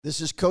This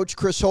is Coach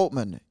Chris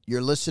Holtman.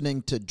 You're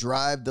listening to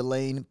Drive the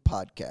Lane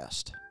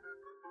podcast.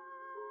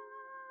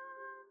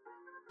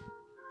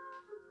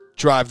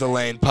 Drive the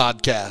Lane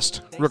podcast,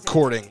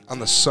 recording on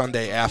the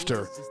Sunday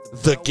after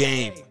the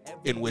game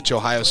in which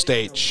Ohio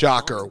State,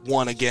 shocker,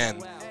 won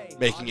again,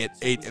 making it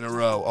 8 in a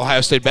row. Ohio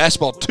State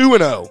basketball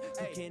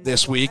 2-0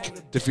 this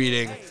week,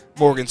 defeating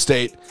Morgan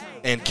State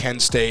and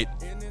Kent State.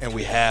 And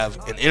we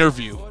have an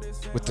interview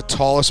with the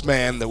tallest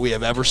man that we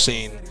have ever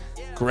seen,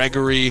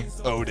 Gregory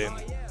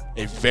Oden.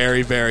 A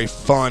very, very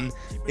fun,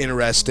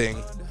 interesting,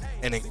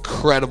 and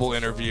incredible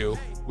interview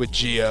with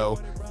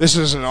Gio. This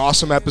is an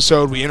awesome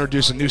episode. We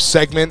introduce a new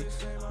segment,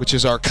 which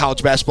is our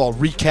college basketball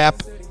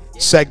recap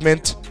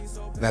segment.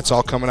 And that's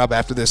all coming up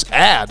after this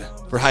ad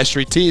for High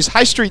Street Tees.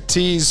 High Street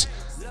Tees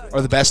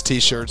are the best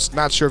T-shirts.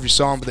 Not sure if you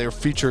saw them, but they were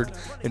featured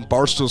in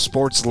Barstool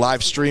Sports'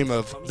 live stream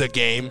of the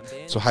game.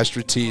 So High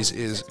Street Tees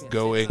is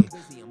going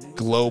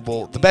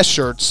global. The best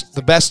shirts,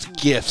 the best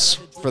gifts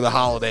for the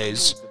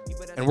holidays.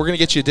 And we're going to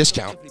get you a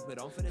discount.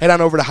 Head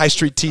on over to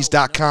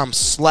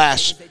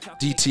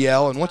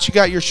highstreettees.com/DTL. And once you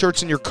got your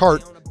shirts in your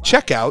cart,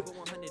 checkout,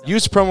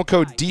 use promo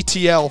code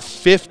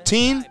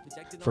DTL15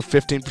 for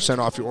 15%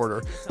 off your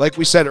order. Like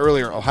we said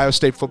earlier, Ohio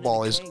State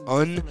football is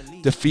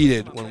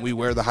undefeated when we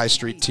wear the High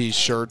Street Tees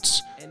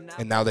shirts.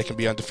 And now they can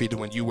be undefeated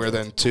when you wear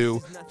them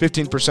too.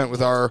 15%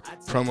 with our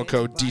promo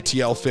code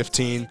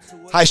DTL15.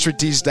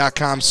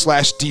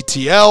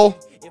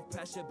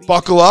 highstreettees.com/DTL.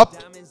 Buckle up.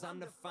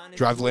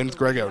 Drive the Lane with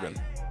Greg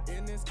Oden.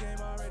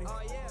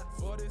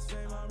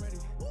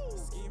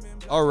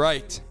 All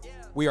right,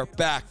 we are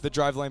back. The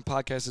Drive Lane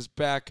podcast is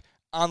back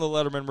on the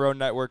Letterman Road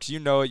Networks. You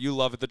know it. You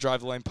love it. The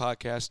Drive Lane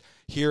podcast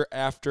here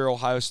after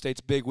Ohio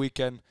State's big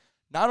weekend.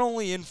 Not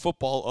only in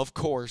football, of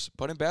course,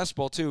 but in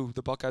basketball, too.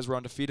 The Buckeyes were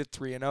undefeated,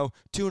 3-0,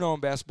 2-0 in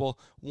basketball,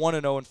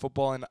 1-0 in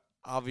football, and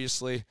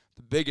obviously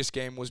the biggest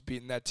game was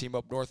beating that team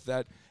up north.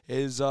 That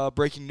is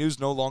breaking news,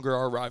 no longer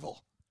our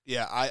rival.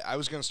 Yeah, I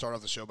was going to start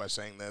off the show by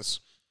saying this.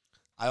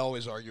 I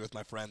always argue with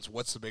my friends,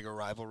 what's the bigger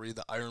rivalry,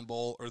 the Iron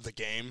Bowl or the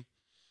game?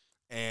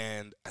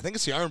 And I think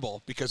it's the Iron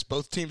Bowl because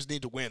both teams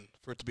need to win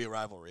for it to be a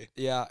rivalry.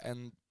 Yeah,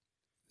 and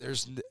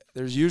there's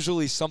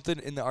usually something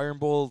in the Iron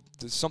Bowl,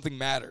 something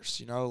matters,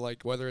 you know,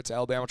 like whether it's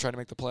Alabama trying to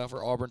make the playoff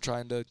or Auburn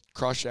trying to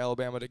crush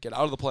Alabama to get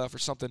out of the playoff or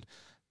something.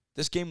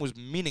 This game was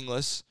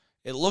meaningless.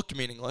 It looked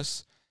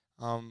meaningless.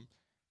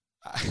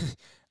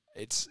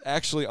 It's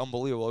actually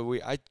unbelievable.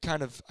 I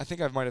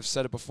think I might have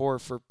said it before.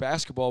 For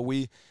basketball,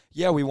 we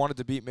wanted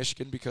to beat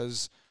Michigan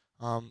because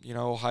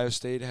Ohio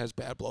State has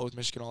bad blood with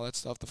Michigan, all that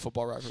stuff, the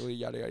football rivalry,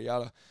 yada, yada,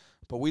 yada.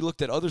 But we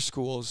looked at other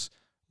schools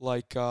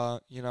like,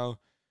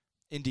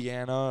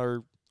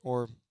 Indiana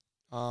or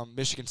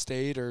Michigan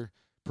State or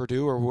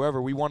Purdue or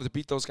whoever. We wanted to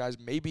beat those guys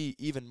maybe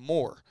even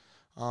more.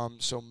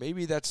 So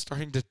maybe that's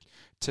starting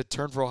to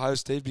turn for Ohio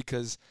State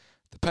because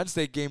the Penn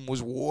State game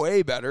was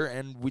way better,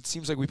 and it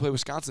seems like we play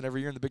Wisconsin every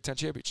year in the Big Ten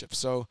Championship.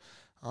 So,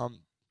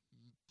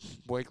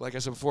 like I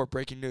said before,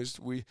 breaking news,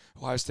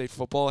 Ohio State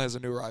football has a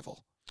new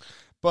rival.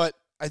 But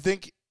I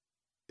think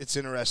it's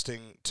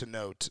interesting to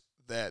note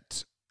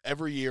that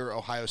every year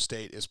Ohio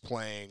State is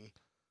playing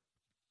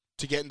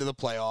to get into the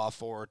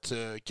playoff or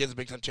to get the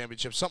Big Ten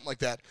Championship, something like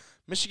that.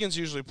 Michigan's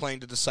usually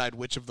playing to decide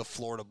which of the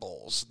Florida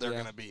Bowls they're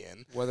going to be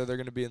in. Whether they're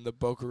going to be in the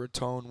Boca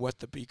Raton Wet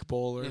the Beak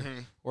Bowl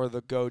or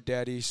the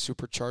GoDaddy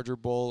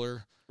Supercharger Bowl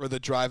or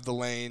the Drive the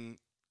Lane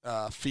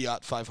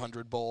Fiat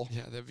 500 Bowl.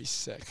 Yeah, that'd be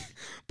sick.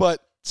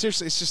 But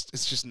seriously,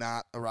 it's just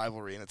not a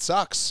rivalry, and it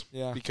sucks.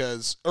 Yeah.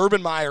 Because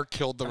Urban Meyer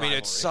killed the rivalry. I mean,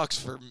 it sucks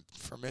for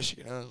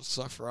Michigan. It doesn't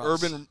suck for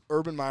us.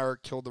 Urban Meyer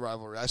killed the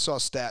rivalry. I saw a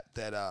stat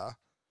that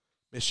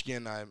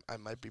Michigan, I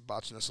might be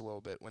botching this a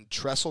little bit. When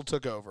Tressel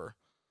took over,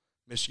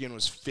 Michigan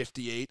was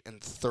 56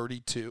 and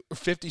 32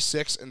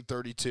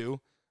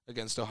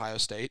 against Ohio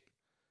State,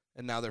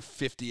 and now they're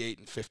 58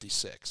 and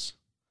 56.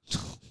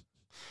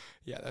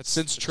 Yeah, that's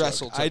since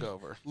Tressel took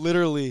over.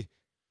 Literally,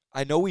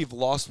 I know we've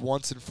lost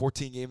once in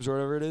 14 games or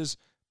whatever it is,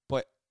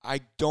 but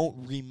I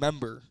don't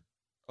remember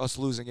us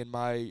losing in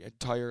my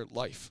entire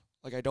life.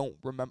 Like I don't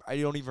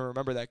even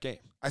remember that game.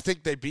 I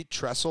think they beat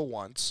Tressel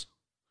once,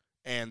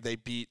 and they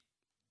beat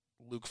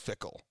Luke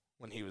Fickell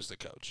when he was the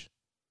coach.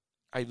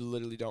 I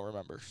literally don't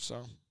remember.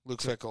 So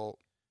Luke Fickell,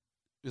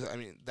 I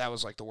mean, that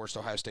was like the worst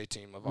Ohio State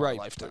team of our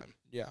lifetime.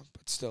 Yeah,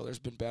 but still, there's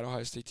been bad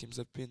Ohio State teams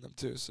that have beaten them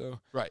too. So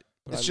right,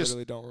 but I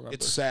literally don't remember.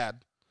 It's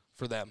sad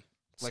for them,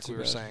 like we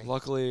were saying.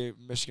 Luckily,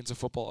 Michigan's a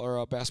football or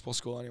a basketball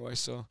school anyway,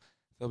 so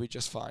they'll be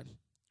just fine.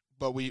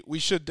 But we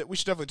should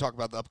definitely talk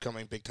about the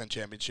upcoming Big Ten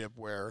Championship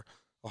where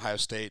Ohio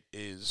State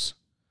is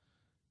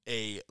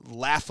a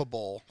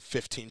laughable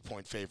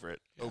 15-point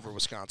favorite over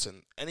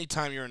Wisconsin.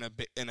 Anytime you're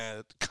in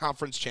a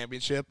conference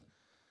championship,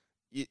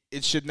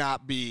 it should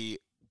not be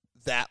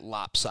that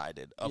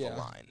lopsided of a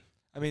line.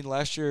 I mean,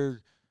 last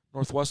year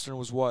Northwestern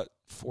was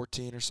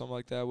 14 or something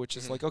like that, which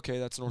is like, okay,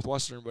 that's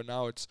Northwestern, but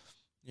now it's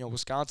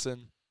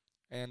Wisconsin,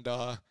 and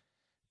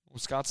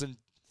Wisconsin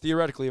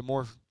theoretically a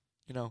more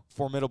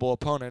formidable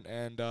opponent,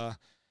 and it's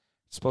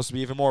supposed to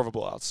be even more of a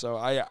blowout. So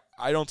I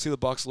don't see the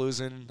Bucs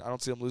losing. I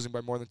don't see them losing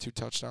by more than 2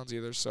 touchdowns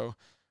either. So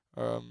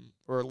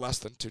or less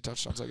than 2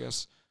 touchdowns, I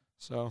guess.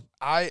 So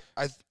I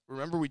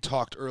remember we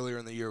talked earlier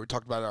in the year. We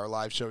talked about it in our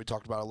live show. We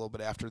talked about it a little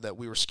bit after that.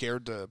 We were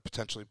scared to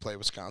potentially play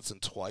Wisconsin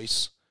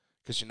twice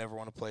because you never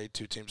want to play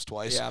 2 teams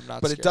twice. Yeah, I'm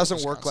not. But scared it doesn't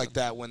of work like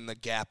Wisconsin. that when the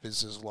gap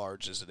is as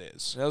large as it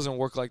is. It doesn't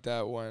work like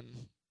that when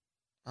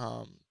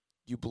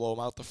you blow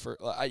them out the first.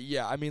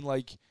 I mean,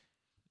 like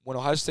when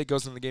Ohio State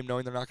goes into the game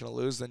knowing they're not going to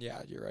lose, then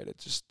yeah, you're right. It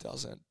just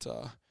doesn't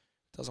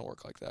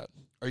work like that.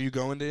 Are you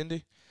going to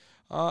Indy?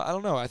 I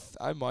don't know.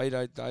 I might.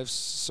 I have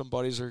some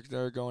buddies that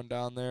are going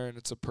down there, and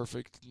it's a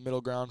perfect middle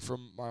ground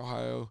from my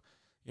Ohio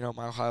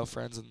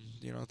friends and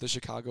the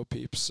Chicago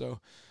peeps. So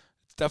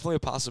it's definitely a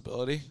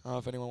possibility.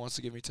 If anyone wants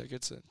to give me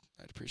tickets,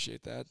 I'd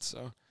appreciate that.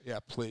 So Yeah,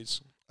 please.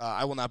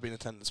 I will not be in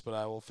attendance, but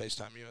I will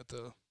FaceTime you at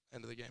the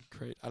end of the game.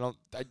 great.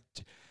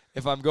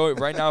 If I'm going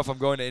right now, if I'm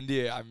going to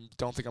India, I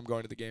don't think I'm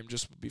going to the game.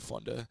 Just would be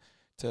fun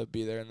to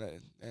be there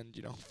and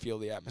feel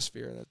the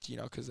atmosphere. That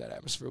because that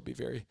atmosphere will be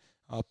very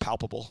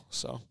palpable.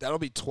 So That'll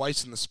be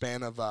twice in the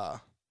span of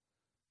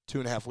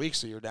 2.5 weeks.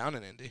 So you're down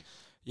in Indy.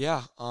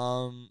 yeah,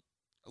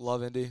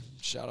 love Indy.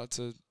 Shout out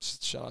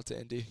to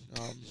Indy.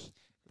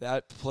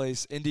 That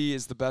place, Indy,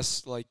 is the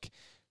best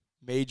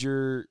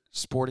major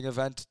sporting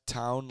event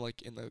town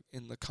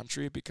in the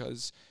country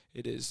because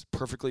it is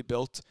perfectly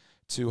built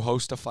to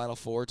host a Final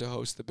Four, to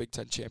host the Big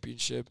Ten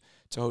championship,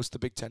 to host the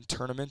Big Ten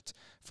tournament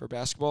for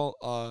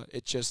basketball.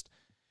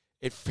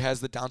 It has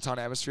the downtown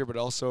atmosphere, but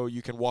also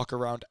you can walk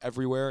around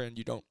everywhere, and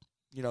you don't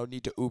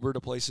need to Uber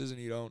to places, and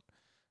you don't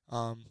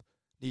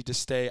need to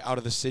stay out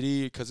of the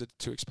city because it's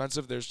too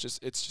expensive. It's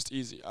just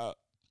easy.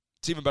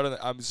 It's even better than,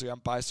 obviously I'm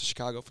biased to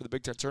Chicago for the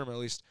Big Ten tournament at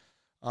least.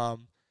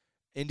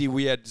 Indy,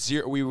 we had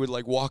zero. We would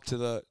walk to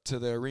the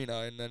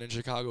arena, and then in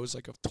Chicago it was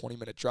a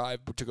 20-minute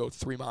drive to go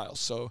 3 miles.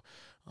 So,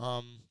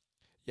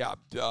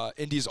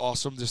 Indy's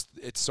awesome. Just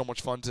it's so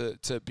much fun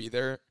to be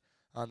there.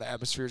 The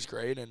atmosphere is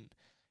great, and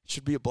it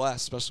should be a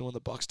blast, especially when the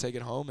Bucks take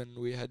it home and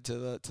we head to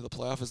the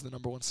playoff as the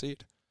number 1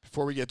 seed.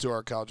 Before we get to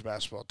our college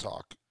basketball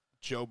talk,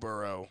 Joe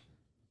Burrow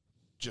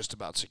just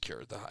about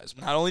secured the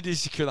Heisman. Not only did he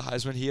secure the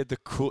Heisman, he had the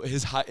cool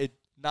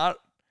not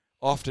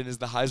often is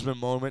the Heisman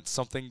moment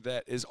something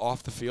that is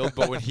off the field,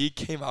 but when he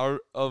came out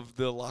of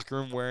the locker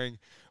room wearing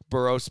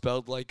Burrow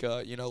spelled like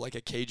a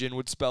Cajun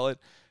would spell it,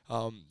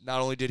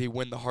 not only did he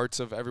win the hearts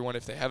of everyone,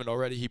 if they haven't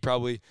already, he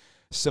probably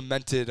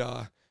cemented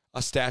a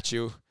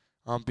statue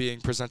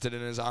being presented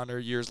in his honor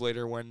years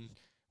later when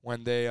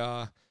they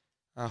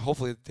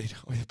hopefully they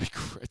don't.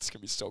 It's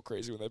gonna be so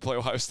crazy when they play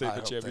Ohio State in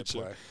the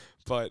championship,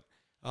 but.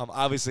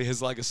 Obviously,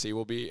 his legacy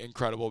will be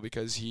incredible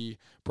because he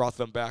brought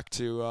them back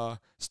to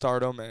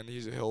stardom, and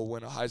he'll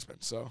win a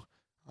Heisman. So,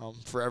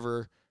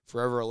 forever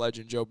a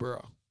legend, Joe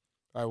Burrow.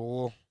 All right,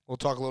 well, we'll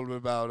talk a little bit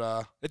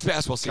about it's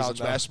basketball season. college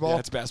basketball. Yeah,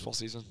 it's basketball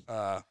season.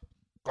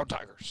 Go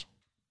Tigers.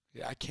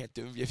 Yeah, I can't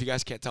do. If you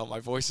guys can't tell, my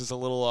voice is a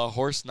little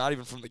hoarse. Not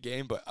even from the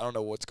game, but I don't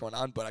know what's going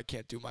on. But I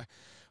can't do my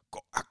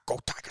go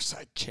Tigers.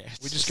 I can't.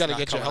 We just got to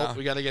get you healthy.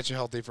 We got to get you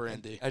healthy for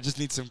Indy. I just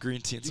need some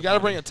green tea. And You got to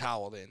bring a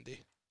towel to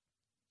Indy.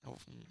 Oh,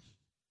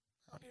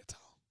 I don't need a towel.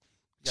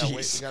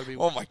 You gotta be.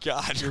 Oh my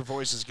God, Your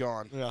voice is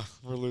gone. Yeah,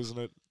 we're losing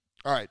it.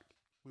 All right,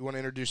 we want to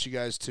introduce you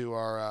guys to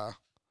our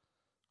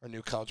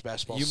new college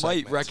basketball. You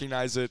segment. might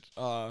recognize it.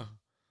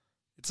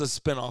 It's a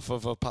spinoff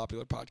of a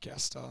popular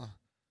podcast.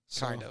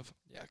 Kind of.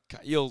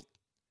 Yeah,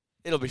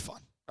 it'll be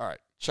fun. All right.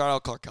 Shout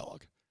out Clark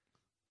Kellogg.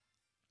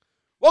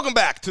 Welcome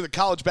back to the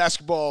College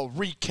Basketball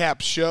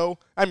Recap Show.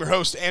 I'm your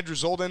host, Andrew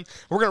Zolden.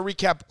 We're going to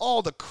recap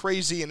all the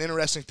crazy and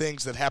interesting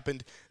things that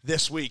happened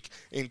this week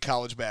in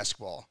college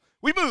basketball.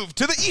 We move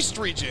to the East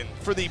region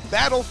for the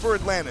Battle for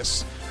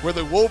Atlantis, where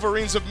the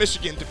Wolverines of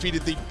Michigan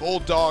defeated the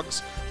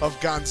Bulldogs of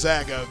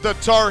Gonzaga. The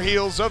Tar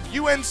Heels of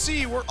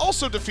UNC were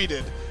also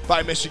defeated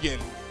by Michigan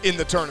in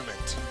the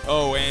tournament.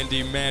 Oh,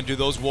 Andy, man, do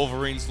those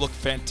Wolverines look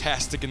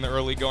fantastic in the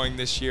early going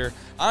this year.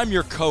 I'm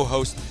your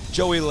co-host,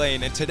 Joey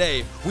Lane, and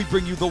today we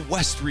bring you the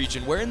West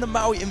region, where in the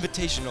Maui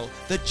Invitational,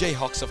 the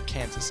Jayhawks of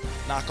Kansas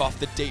knock off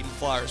the Dayton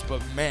Flyers, but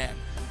man,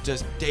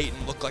 does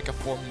Dayton look like a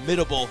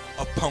formidable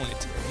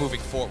opponent moving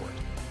forward.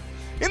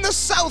 In the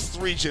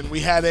South region, we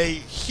had a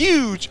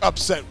huge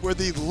upset where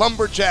the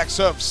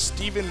Lumberjacks of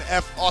Stephen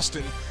F.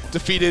 Austin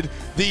defeated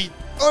the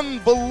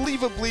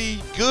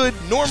unbelievably good,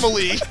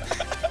 normally,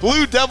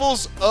 Blue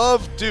Devils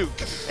of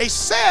Duke. A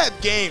sad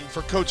game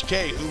for Coach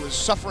K, who is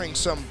suffering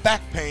some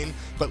back pain,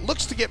 but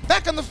looks to get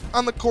back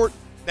on the court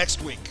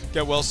next week.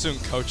 Get well soon,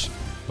 Coach.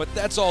 But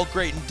that's all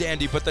great and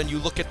dandy, but then you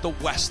look at the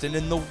West, and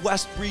in the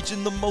West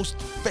region, the most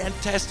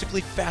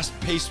fantastically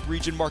fast-paced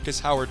region, Marcus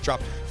Howard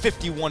dropped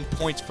 51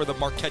 points for the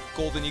Marquette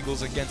Golden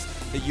Eagles against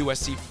the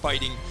USC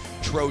Fighting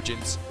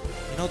Trojans.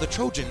 You know, the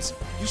Trojans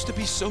used to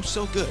be so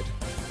good.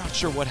 Not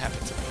sure what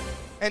happened to them.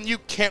 And you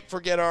can't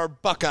forget our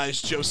Buckeyes,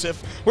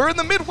 Joseph. We're in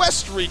the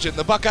Midwest region.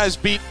 The Buckeyes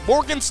beat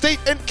Morgan State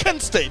and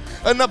Kent State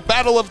in the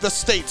battle of the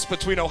states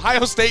between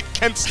Ohio State,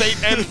 Kent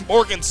State, and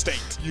Morgan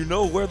State. You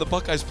know where the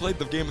Buckeyes played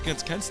the game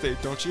against Kent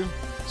State, don't you?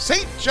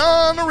 St.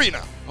 John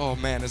Arena. Oh,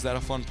 man, is that a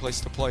fun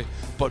place to play.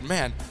 But,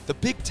 man, the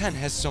Big Ten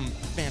has some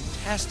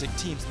fantastic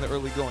teams in the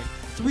early going.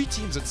 3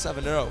 teams at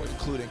 7-0,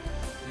 including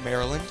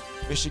Maryland,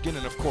 Michigan,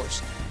 and of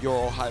course,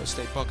 your Ohio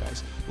State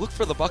Buckeyes. Look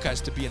for the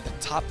Buckeyes to be in the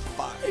top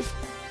 5?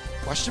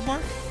 Question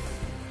mark?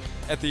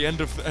 At the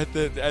end of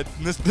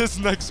this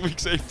next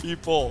week's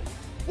AP poll.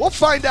 We'll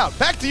find out.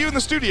 Back to you in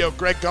the studio,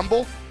 Greg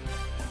Gumbel.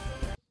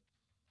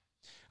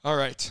 All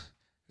right.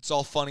 It's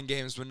all fun and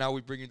games, but now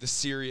we bring you the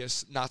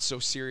serious, not so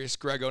serious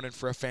Greg Oden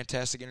for a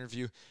fantastic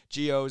interview.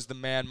 Gio is the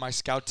man, my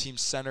scout team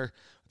center,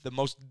 the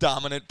most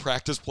dominant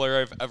practice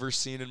player I've ever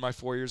seen in my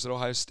 4 years at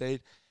Ohio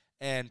State.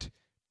 And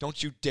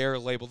don't you dare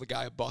label the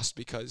guy a bust,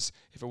 because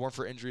if it weren't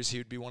for injuries, he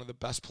would be one of the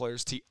best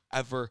players to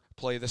ever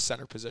play the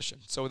center position.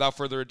 So without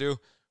further ado,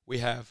 we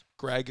have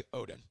Greg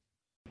Oden.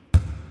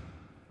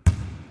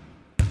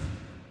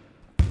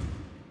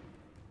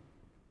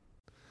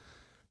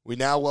 We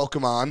now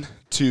welcome on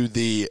to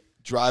the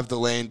Drive the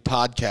Lane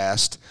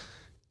podcast,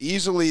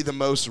 easily the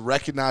most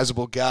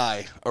recognizable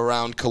guy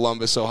around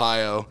Columbus,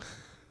 Ohio,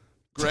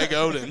 Greg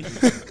Oden.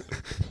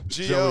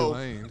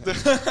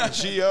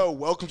 Gio,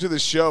 welcome to the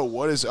show.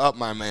 What is up,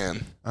 my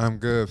man? I'm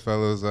good,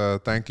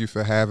 fellas. Thank you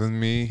for having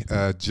me,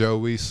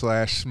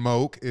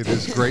 Joey/Smoke. It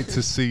is great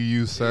to see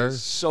you, sir.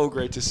 It's so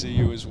great to see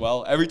you as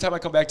well. Every time I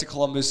come back to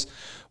Columbus,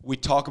 we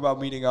talk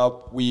about meeting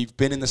up. We've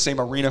been in the same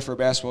arena for a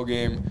basketball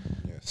game,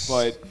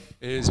 but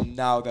it is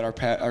now that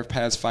our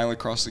paths finally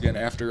crossed again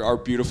after our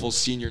beautiful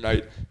senior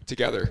night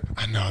together.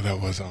 I know, that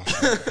was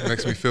awesome. It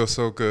makes me feel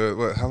so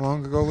good. How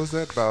long ago was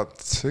that?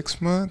 About 6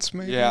 months,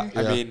 maybe? Yeah,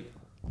 I mean,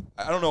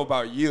 I don't know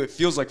about you. It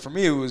feels like for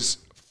me it was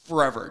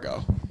forever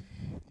ago.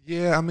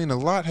 Yeah, I mean, a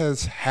lot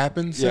has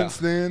happened since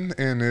then,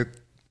 and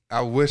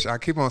I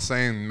keep on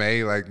saying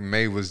May, like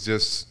May was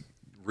just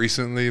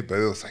recently, but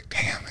it was like,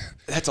 damn, man.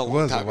 That's a long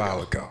time ago. It was a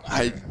while ago.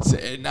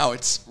 Now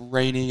it's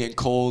raining and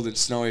cold and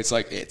snowy. It's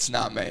like it's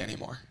not May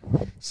anymore.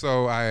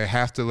 So I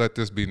have to let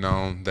this be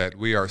known that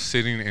we are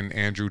sitting in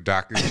Andrew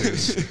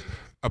Dockich's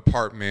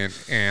apartment,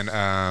 and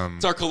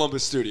it's our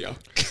Columbus studio.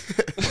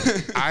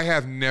 I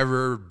have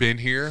never been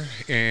here,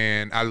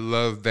 and I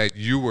love that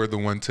you were the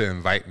one to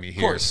invite me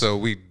here. So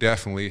we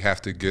definitely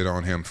have to get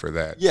on him for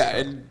that. Yeah,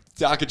 and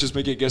Doc could just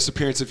make a guest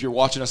appeance if you're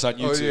watching us on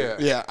YouTube.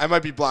 Yeah, I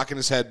might be blocking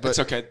his head, but it's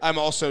okay. I'm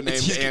also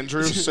named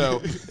Andrew,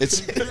 so it's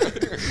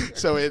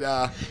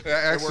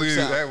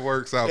that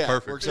works out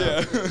perfect.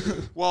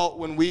 Well,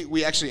 when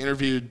we actually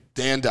interviewed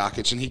Dan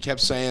Dockich, and he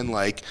kept saying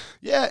like,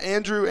 yeah,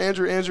 Andrew,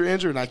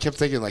 and I kept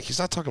thinking like, he's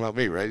not talking about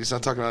me, right? He's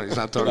not talking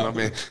about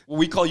me. Well,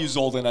 we call you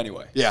Zolden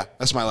anyway. Yeah,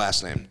 that's my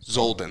last name,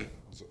 Zolden.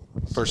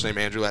 First name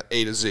Andrew,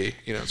 A to Z.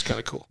 You know, it's kind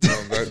of cool.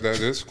 That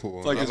is cool.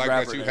 It's like I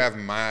like that you have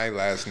my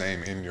last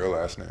name in your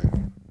last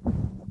name.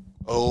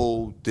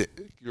 Oh,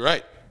 you're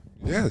right.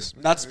 Yes.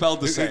 Not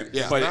spelled the same.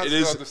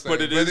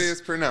 But it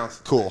is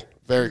pronounced. Cool.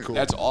 Very cool.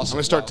 That's awesome. I'm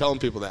going to start telling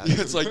people that.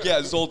 It's like,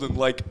 Zolden,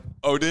 like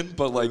Odin,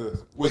 but like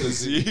with a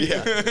Z.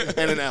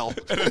 And an L.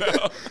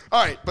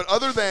 All right, but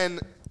other than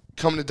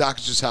coming to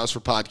Dockich's house for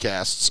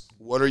podcasts,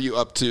 what are you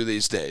up to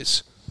these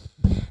days?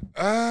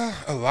 A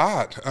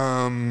lot.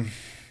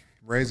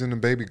 Raising a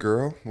baby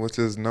girl, which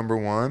is number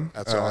one.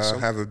 That's awesome.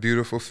 I have a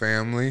beautiful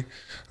family.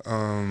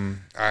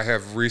 I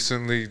have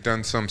recently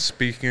done some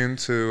speaking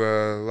to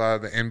a lot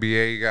of the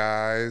NBA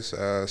guys,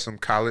 some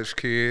college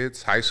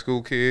kids, high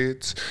school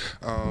kids.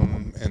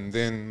 And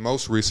then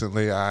most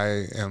recently,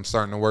 I am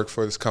starting to work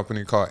for this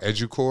company called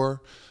EduCore,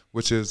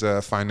 which is a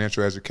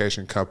financial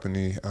education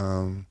company.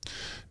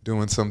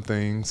 Doing some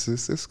things.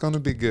 It's going to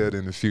be good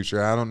in the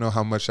future. I don't know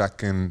how much I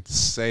can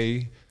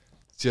say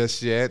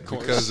just yet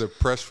because the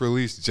press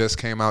release just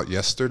came out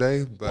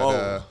yesterday,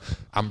 but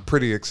I'm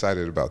pretty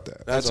excited about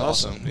that. That's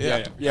awesome.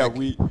 Yeah.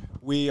 We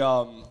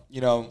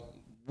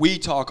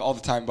talk all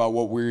the time about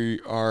what we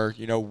are,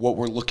 what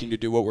we're looking to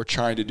do, what we're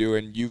trying to do,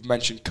 and you've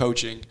mentioned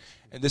coaching,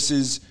 and this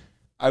is,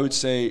 I would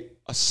say,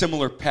 a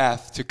similar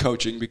path to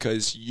coaching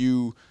because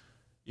you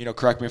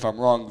correct me if I'm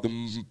wrong, the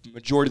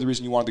majority of the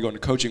reason you wanted to go into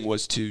coaching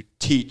was to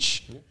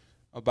teach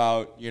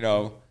about,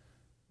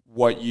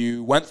 what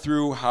you went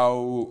through,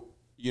 how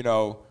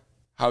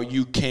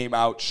you came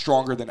out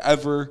stronger than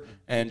ever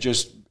and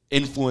just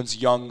influence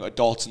young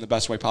adults in the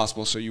best way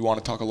possible. So you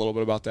want to talk a little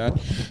bit about that?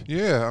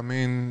 Yeah, I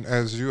mean,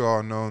 as you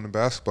all know in the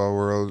basketball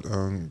world,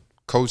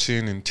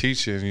 coaching and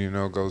teaching,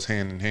 goes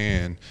hand in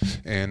hand.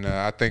 And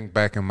I think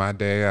back in my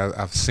day,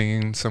 I've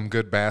seen some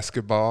good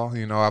basketball.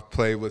 I've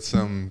played with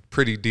some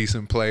pretty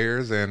decent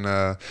players. And,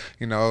 I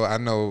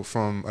know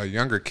from a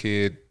younger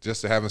kid,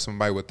 just having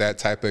somebody with that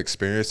type of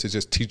experience to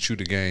just teach you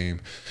the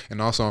game.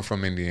 And also I'm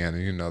from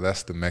Indiana.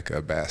 That's the mecca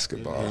of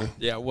basketball. Mm-hmm.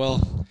 Yeah,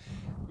 well,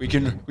 we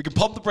can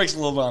pump the brakes a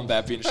little bit on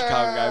that being a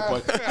Chicago guy.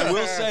 But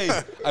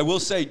I will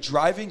say,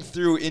 driving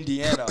through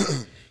Indiana,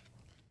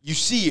 you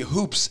see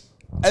hoops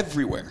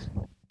everywhere.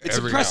 It's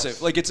impressive.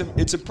 House. Like it's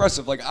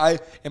impressive. Like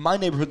in my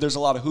neighborhood, there's a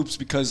lot of hoops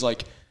because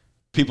like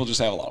people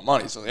just have a lot of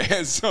money, so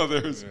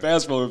there's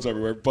basketball hoops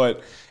everywhere.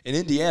 But in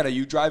Indiana,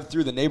 you drive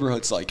through the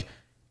neighborhoods, like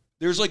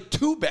there's like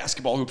 2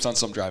 basketball hoops on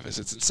some driveways.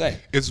 It's insane.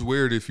 It's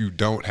weird if you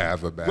don't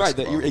have a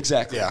basketball. Right.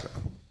 Exactly. Yeah.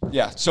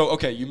 Yeah. So,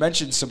 okay, you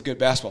mentioned some good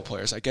basketball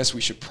players. I guess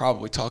we should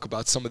probably talk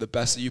about some of the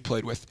best that you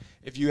played with.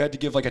 If you had to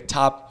give like a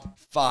top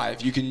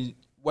 5, you can,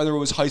 whether it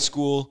was high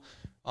school,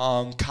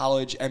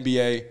 college,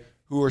 NBA,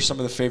 who are some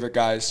of the favorite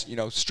guys,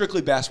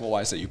 strictly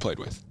basketball-wise that you played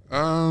with?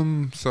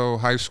 So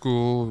high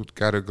school,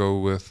 got to go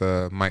with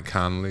Mike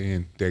Conley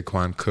and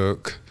Daquan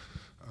Cook,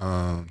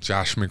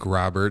 Josh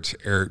McRoberts,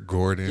 Eric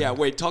Gordon. Yeah,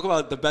 wait, talk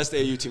about the best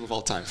AAU team of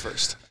all time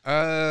first.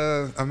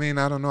 I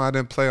don't know. I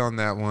didn't play on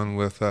that one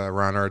with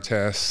Ron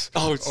Artest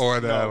or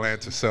the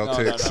Atlanta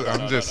Celtics.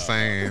 I'm just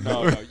saying.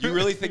 No. You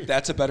really think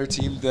that's a better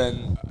team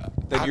than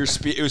it was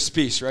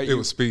Spieth, right? It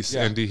was Spieth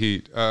and the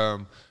Heat.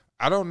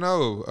 I don't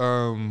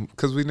know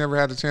because we never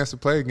had a chance to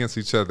play against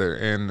each other.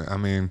 And, I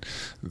mean,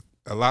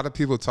 a lot of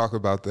people talk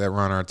about that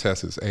Ron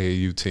Artest's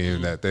AAU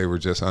team, that they were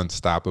just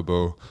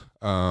unstoppable.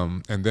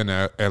 And then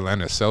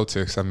Atlanta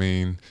Celtics, I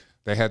mean,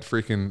 they had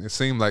it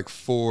seemed like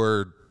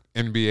 4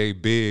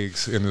 NBA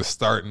bigs in the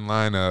starting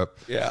lineup.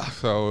 Yeah.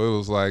 So it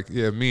was like,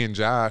 me and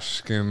Josh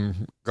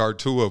can guard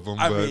 2 of them.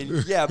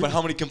 But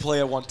how many can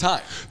play at one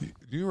time?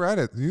 You're right.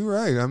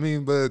 I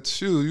mean, but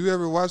shoot, you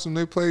ever watch them?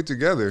 They played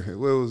together. What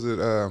was it?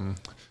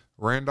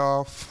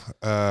 Randolph,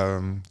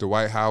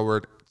 Dwight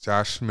Howard,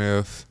 Josh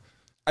Smith.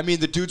 I mean,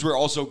 the dudes were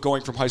also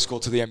going from high school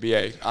to the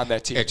NBA on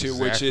that team too,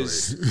 which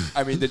is,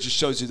 that just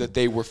shows you that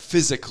they were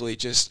physically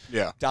just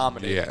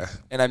dominating. Yeah.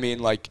 And I mean,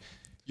 like,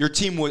 your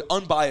team was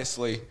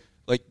unbiasedly,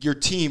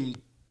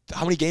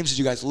 how many games did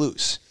you guys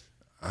lose?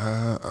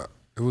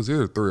 It was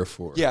either 3 or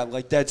 4. Yeah,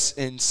 that's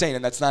insane,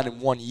 and that's not in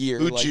 1 year.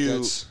 Who'd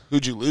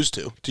you lose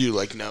to? Do you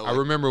know? I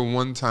remember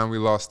one time we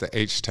lost to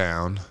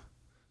H-Town.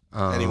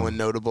 Anyone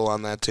notable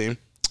on that team?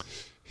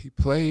 He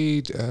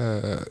played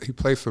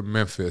for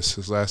Memphis.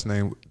 His last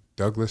name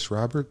Douglas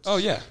Roberts. Oh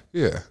yeah.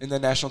 Yeah. In the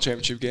national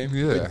championship game.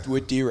 Yeah.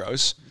 With D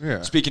Rose.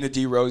 Yeah. Speaking of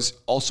D Rose,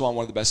 also on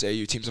one of the best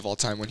AAU teams of all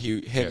time when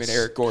him and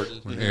Eric Gordon.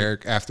 When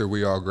Eric, after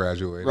we all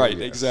graduated. Right,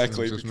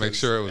 exactly. Just make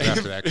sure it was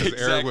after that because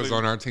Eric was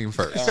on our team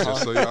first,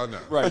 just so y'all know.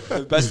 Right.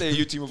 The best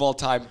AAU team of all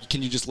time.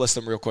 Can you just list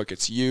them real quick?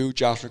 It's you,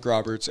 Josh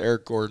McRoberts,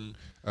 Eric Gordon,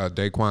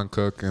 Daquan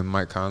Cook and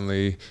Mike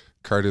Conley,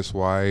 Curtis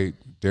White,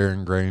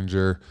 Darren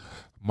Granger,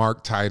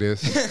 Mark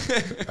Titus,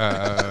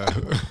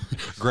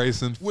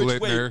 Grayson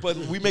Flitner. But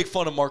we make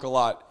fun of Mark a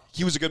lot.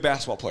 He was a good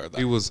basketball player, though.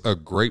 He was a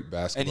great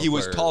basketball player. And he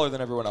was taller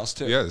than everyone else,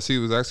 too. Yes, he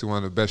was actually one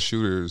of the best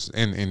shooters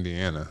in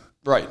Indiana.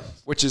 Right,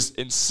 which is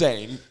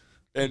insane.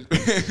 And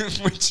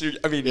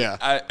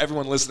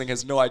everyone listening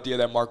has no idea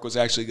that Mark was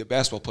actually a good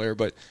basketball player,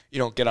 but you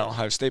don't get on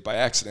Ohio State by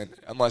accident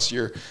unless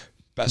you're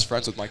best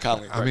friends with Mike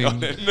Conley.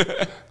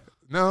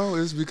 No,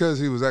 it's because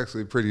he was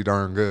actually pretty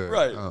darn good.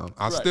 Right.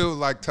 I still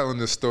like telling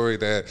this story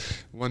that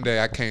one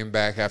day I came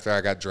back after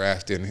I got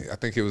drafted, and I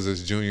think it was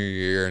his junior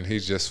year, and he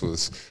just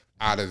was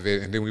out of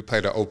it. And then we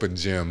played an open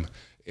gym,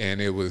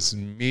 and it was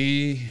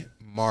me,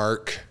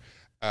 Mark,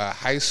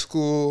 high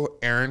school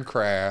Aaron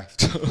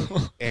Kraft,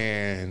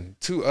 and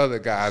 2 other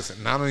guys.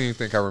 And I don't even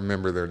think I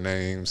remember their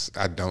names.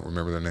 I don't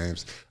remember their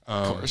names.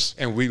 Of course.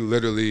 And we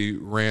literally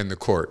ran the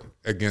court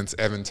against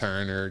Evan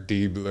Turner,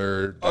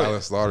 Diebler,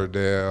 Dallas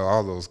Lauderdale,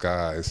 all those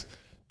guys.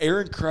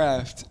 Aaron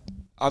Kraft,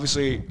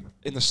 obviously,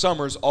 in the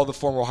summers, all the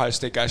former Ohio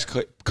State guys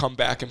could come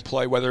back and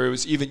play, whether it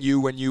was even you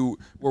when you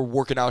were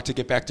working out to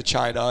get back to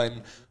China.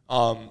 And,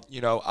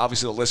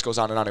 obviously the list goes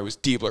on and on. It was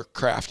Diebler,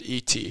 Kraft,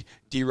 E.T.,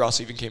 D. Russ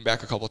even came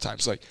back a couple of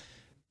times. Like,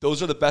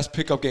 those are the best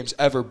pickup games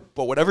ever.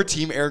 But whatever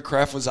team Aaron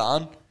Kraft was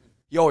on,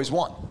 he always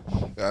won.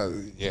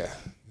 Yeah.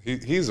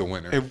 He's a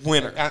winner. A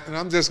winner. And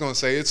I'm just going to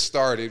say it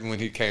started when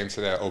he came to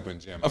that open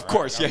gym. Of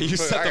course, yeah. You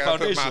set the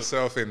foundation. I put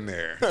myself in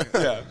there.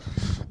 Yeah.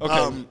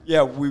 Okay.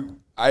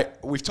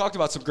 We've talked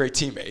about some great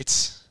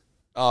teammates,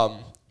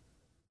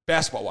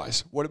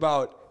 basketball-wise. What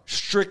about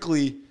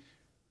strictly,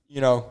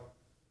 locker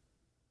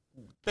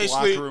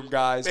room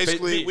guys?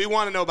 Basically, we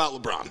want to know about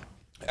LeBron.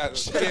 I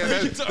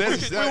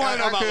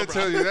could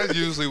tell you that's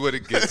usually what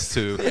it gets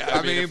to.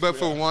 But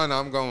for one,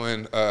 I'm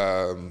going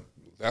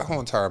that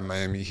whole entire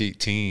Miami Heat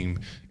team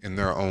in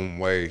their own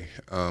way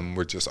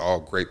were just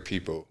all great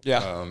people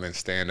and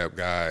stand-up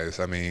guys.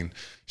 I mean,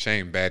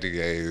 Shane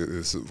Battier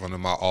is one of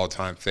my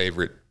all-time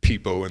favorite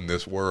people in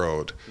this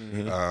world.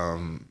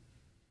 Mm-hmm.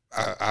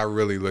 I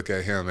really look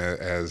at him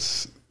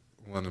as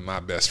one of my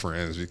best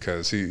friends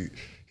because he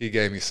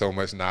gave me so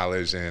much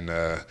knowledge and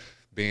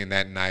being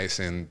that nice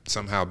and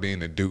somehow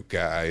being a Duke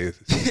guy.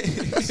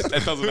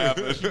 That doesn't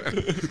happen.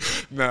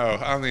 No,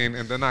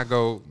 and then I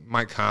go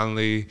Mike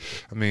Conley.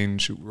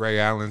 Ray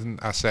Allen,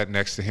 I sat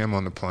next to him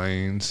on the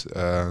planes.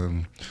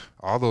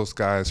 All those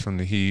guys from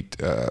the Heat.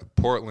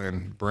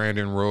 Portland,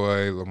 Brandon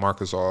Roy,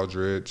 LaMarcus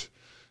Aldridge,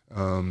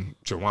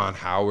 Juwan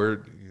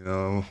Howard,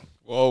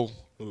 Whoa.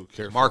 Ooh,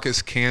 careful.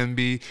 Marcus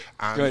Camby,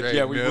 Andre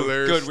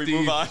Miller, Steve we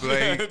move on.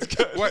 Blake.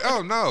 What?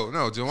 Oh, no.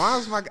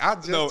 Juwan's I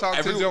just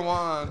talked to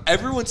Juwan.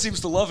 Everyone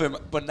seems to love him,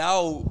 but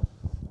now,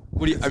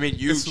 what do you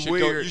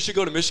should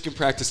go to Michigan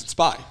practice and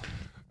spy.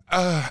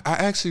 I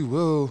actually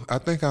will. I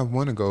think I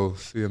want to go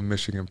see a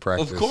Michigan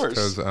practice. Of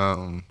course.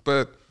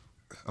 But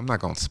I'm not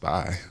gonna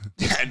spy.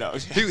 Yeah, I know.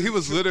 He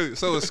was literally,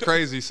 so it's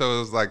crazy. So it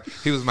was like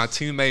he was my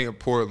teammate in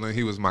Portland,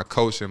 he was my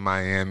coach in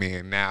Miami,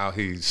 and now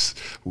he's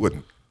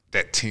with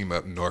that team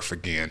up north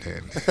again,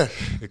 and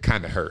it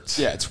kind of hurts.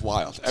 Yeah, it's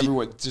wild.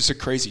 Everyone, just a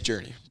crazy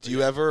journey. Do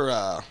you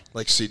ever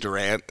see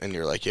Durant and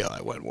you're like, "Yo,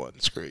 I went one.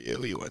 Screw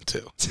you. You went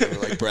two." You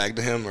ever brag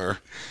to him or?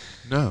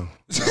 No.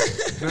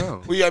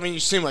 Well, I mean, you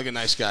seem like a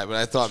nice guy, but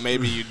I thought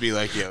maybe you'd be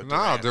like, "Yo,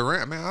 Durant."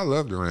 Durant, man, I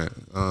love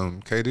Durant.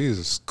 KD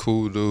is a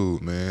cool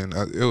dude, man.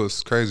 It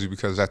was crazy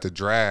because at the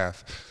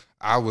draft,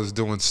 I was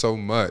doing so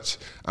much.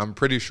 I'm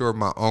pretty sure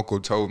my uncle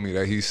told me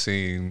that he's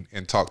seen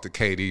and talked to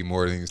KD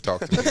more than he's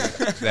talked to me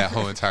that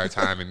whole entire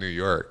time in New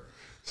York.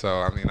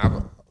 So, I mean,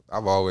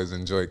 I've always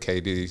enjoyed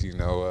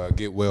KD.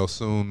 Get well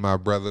soon, my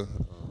brother.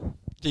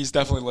 He's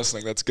definitely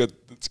listening. That's good.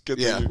 That's good.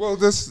 Yeah. Well,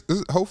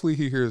 hopefully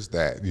he hears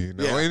that,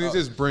 Yeah. And it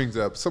just brings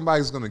up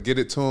somebody's going to get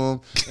it to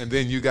him, and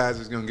then you guys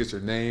are going to get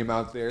your name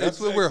out there. That's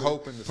what we're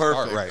hoping to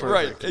start right.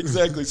 Right,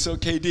 exactly. So,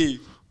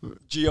 KD,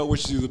 Gio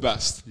wishes you the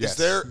best. Yes.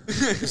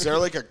 Is there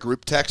like a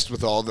group text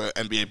with all the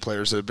NBA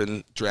players that have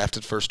been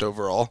drafted first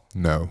overall?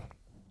 No.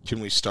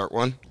 Can we start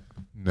one?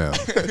 No.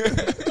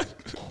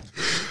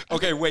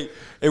 Okay, wait.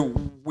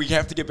 We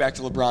have to get back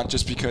to LeBron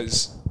just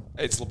because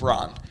it's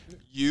LeBron.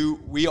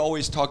 We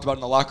always talked about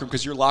in the locker room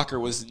because your locker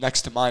was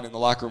next to mine in the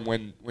locker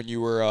room when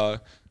you were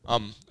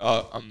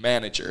a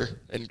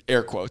manager, in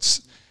air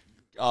quotes.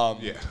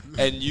 Yeah.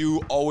 And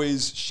you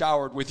always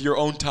showered with your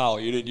own towel.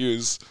 You didn't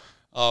use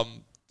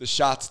the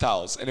Shots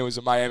towels, and it was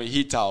a Miami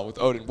Heat towel with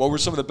Odin. What were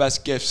some of the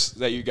best gifts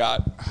that you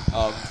got,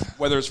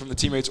 whether it's from the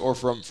teammates or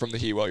from the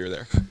Heat while you're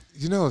there?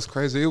 It's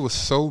crazy. It was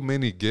so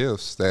many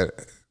gifts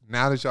that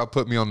now that y'all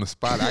put me on the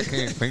spot, I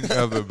can't think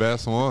of the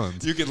best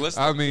ones. You can list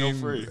them. Feel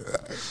free.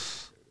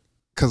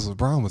 Because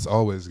LeBron was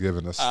always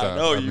giving us stuff. I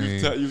know.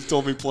 You've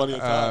told me plenty of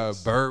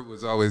times. Bird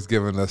was always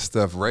giving us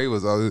stuff. Ray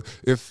was always.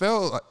 It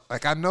felt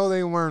like I know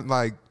they weren't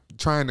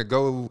trying to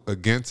go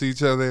against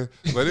each other,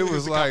 but it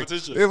was I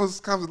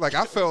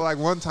felt like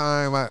one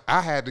time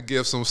I had to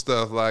give some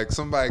stuff. Like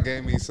somebody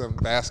gave me some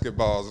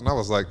basketballs, and I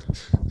was like,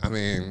 I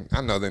mean,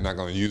 I know they're not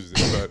going to use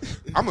it, but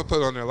I'm gonna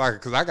put it on their locker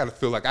because I got to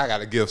feel like I got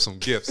to give some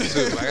gifts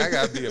too. Like I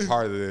got to be a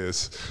part of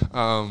this.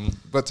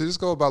 But to just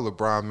go about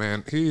LeBron,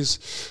 man,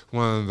 he's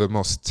one of the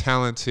most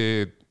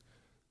talented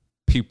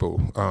people.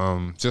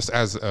 Just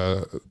as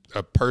a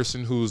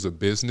person who's a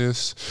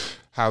business,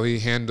 how he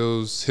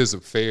handles his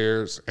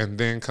affairs and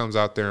then comes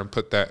out there and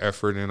put that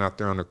effort in out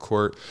there on the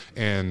court.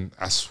 And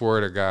I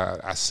swear to God,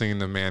 I seen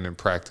the man in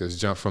practice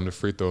jump from the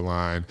free throw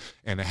line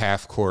in a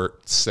half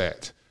court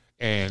set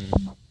and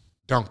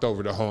dunked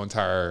over the whole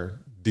entire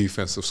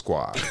defensive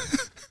squad.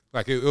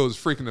 It was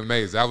freaking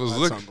amazing. I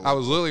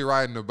was literally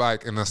riding the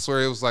bike, and I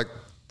swear it was like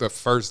the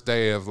first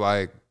day of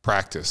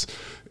practice.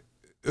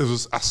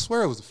 I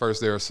swear it was the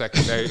first day or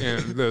second day,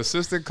 and the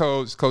assistant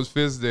coach, Coach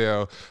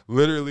Fizdale,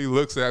 literally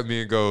looks at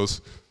me and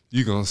goes,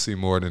 "You're gonna see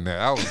more than that."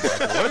 I was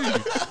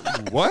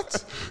like,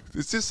 "What?"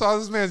 It's just saw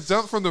this man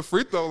jump from the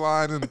free throw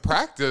line in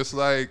practice,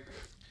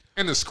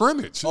 in the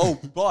scrimmage. Oh,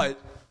 but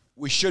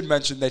we should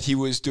mention that he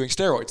was doing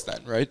steroids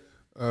then, right?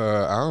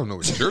 I don't know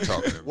what you're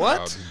talking about.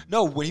 What?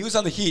 No, when he was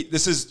on the Heat,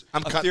 this is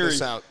I'm cutting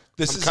this out.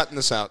 Cutting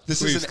this out.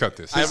 Please cut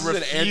this. I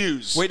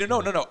refuse. Wait,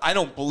 no. I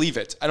don't believe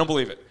it.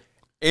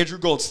 Andrew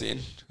Goldstein,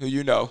 who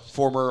you know,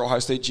 former Ohio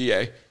State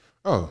GA.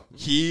 Oh.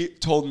 He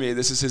told me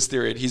this is his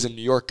theory, and he's a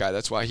New York guy.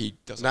 That's why he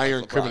doesn't. Now like you're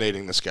LeBron.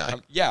 incriminating this guy.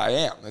 Yeah, I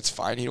am. That's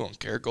fine. He don't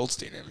care.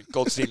 Goldstein.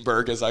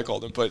 Goldsteinberg, as I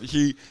called him. But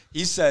he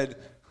said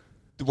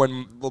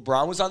when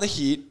LeBron was on the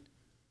Heat,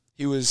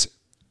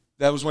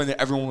 that was when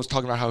everyone was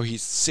talking about how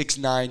he's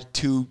 6'9",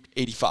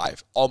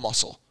 285, all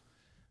muscle.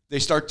 They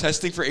start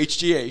testing for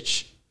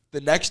HGH.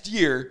 The next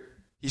year,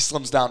 he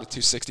slims down to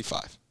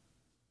 265.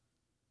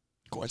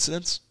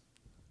 Coincidence?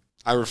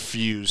 I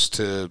refuse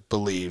to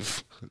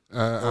believe.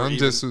 I'm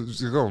just going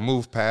to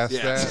move past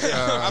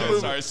that. I'm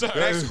moving. Sorry.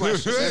 Next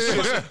question.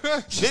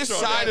 This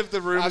side of the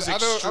room is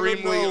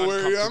extremely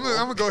uncomfortable.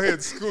 I'm going to go ahead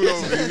and scoot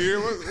over here.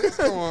 What's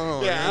going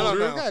on? Yeah, I don't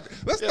know.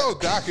 Let's go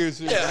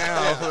Dockers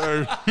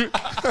now.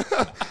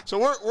 So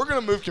we're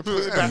going to move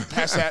completely back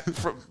past that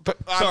from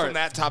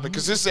that topic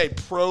because this is a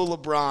pro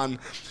LeBron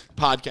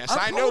podcast.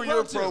 I know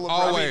you're pro LeBron.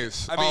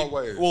 Always.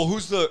 Always. Well,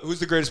 who's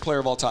the greatest player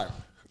of all time?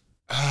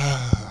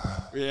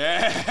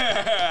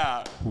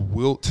 Yeah.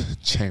 Wilt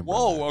Chamberlain.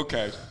 Whoa,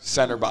 okay.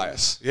 Center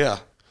bias. Yeah.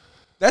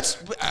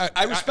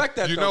 I respect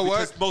that, you though, know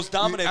what? because most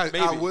dominant,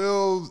 maybe. I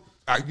will.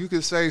 You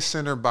could say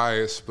center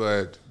bias,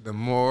 but the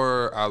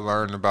more I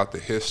learned about the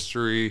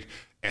history,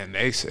 and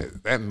they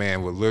said that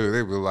man would literally,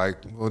 they were like,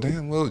 well,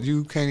 damn, well,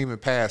 you can't even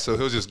pass. So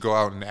he'll just go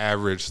out and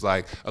average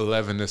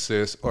 11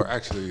 assists, or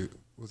actually,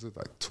 was it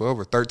 12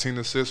 or 13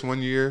 assists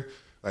one year?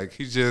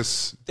 He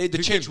just they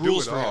changed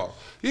rules for him.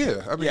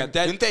 Yeah, I mean,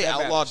 didn't they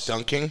outlaw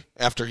dunking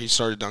after he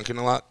started dunking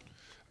a lot?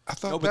 I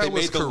thought but that they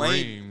was made the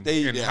lane.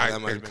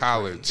 Kareem in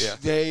college. Yeah.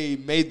 They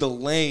made the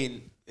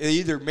lane. They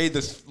either made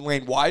the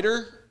lane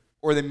wider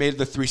or they made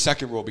the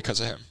 3-second rule because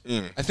of him.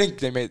 I think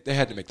they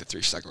had to make the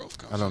 3-second rule.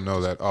 I don't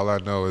know that. All I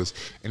know is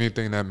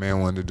anything that man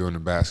wanted to do in the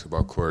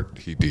basketball court,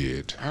 he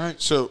did. All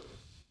right. So,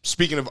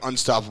 speaking of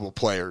unstoppable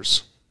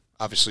players,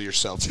 obviously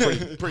yourself, pretty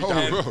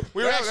dominant.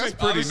 That's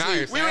pretty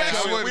nice.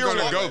 I wasn't going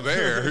to go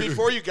there.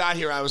 Before you got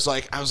here, I was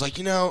like,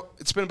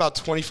 it's been about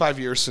 25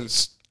 years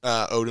since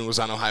Odin was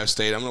on Ohio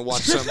State. I'm gonna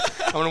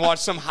watch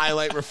some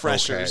highlight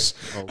refreshers,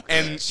 Okay.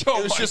 and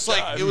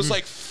it was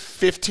like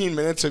 15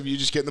 minutes of you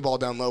just getting the ball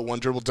down low, one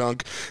dribble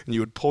dunk, and you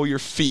would pull your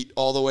feet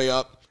all the way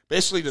up,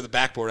 basically to the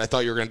backboard. I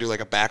thought you were gonna do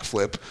like a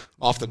backflip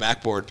off the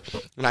backboard,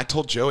 and I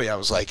told Joey, I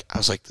was like,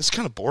 this is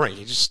kind of boring.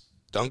 He just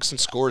dunks and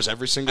scores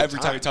every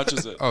time he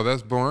touches it. Oh,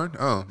 that's boring?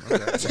 Oh, okay.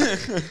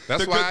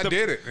 That's why I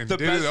did it and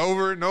did it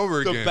over and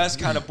over again. The best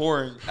kind of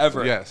boring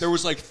ever. Yes. There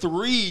was like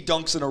 3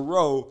 dunks in a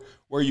row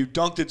where you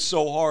dunked it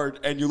so hard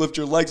and you lift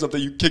your legs up that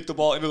you kick the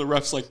ball into the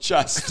ref's like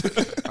chest.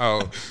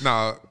 Oh,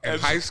 no. In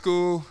high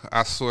school,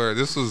 I swear,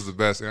 this was the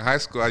best. In high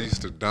school, I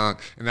used to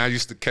dunk, and I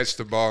used to catch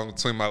the ball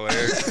between my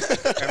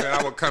legs, and then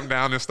I would come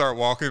down and start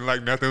walking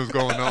like nothing was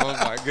going on,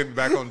 like getting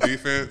back on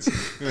defense.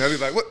 And I'd be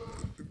like, what?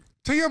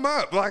 Tee him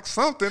up, like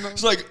something.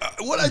 It's like,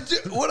 what'd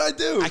I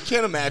do? I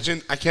can't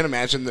imagine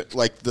that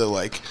like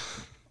the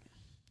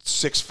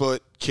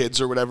 6-foot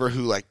kids or whatever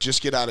who like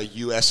just get out of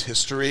U.S.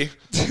 history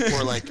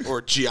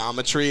or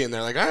geometry, and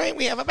they're like, all right,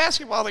 we have a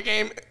basketball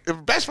game today,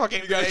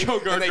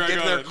 and they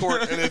get to their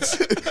court, and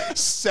it's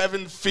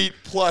 7 feet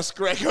plus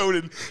Greg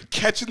Oden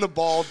catching the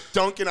ball,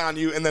 dunking on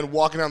you, and then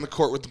walking down the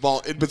court with the ball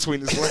in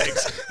between his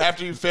legs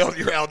after you failed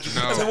your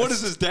algebra. No. So what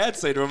does his dad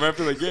say to him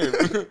after the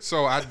game?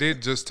 So I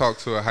did just talk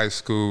to a high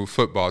school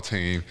football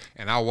team,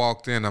 and I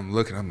walked in, I'm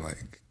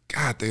like,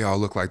 God, they all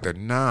look like they're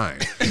 9.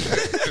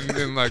 And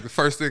then, like, the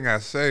first thing I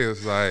say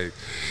is, like,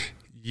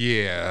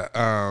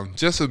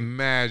 just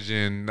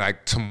imagine,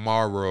 like,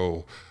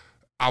 tomorrow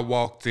I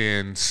walked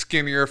in,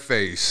 skinnier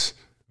face,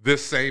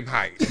 this same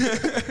height,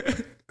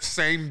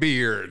 same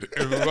beard.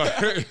 And,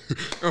 like,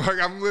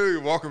 I'm literally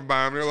walking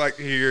by them. They're, like,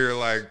 here,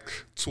 like,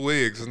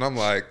 twigs. And I'm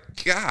like,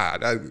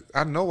 God,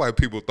 I know why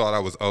people thought I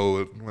was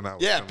old when I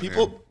was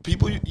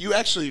people, you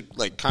actually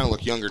like kind of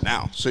look younger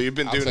now. So you've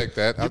been doing. I'll take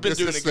that. You've been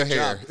doing a good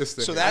job.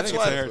 So that's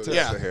why. It's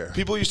the hair.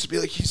 People used to be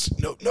like, he's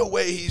no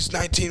way he's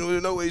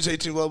 19, no way he's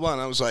 18, blah blah.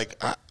 And I was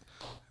like, I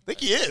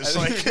think he is.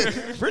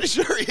 Like, pretty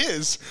sure he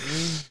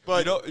is.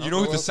 But you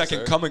know who the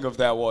second coming of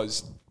that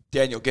was?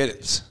 Daniel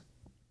Giddens.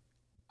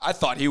 I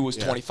thought he was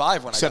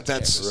 25 when except I got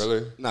that's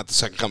Really? not the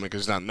second coming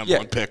because he's not number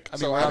one pick. I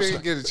mean, So I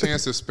didn't get a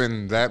chance to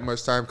spend that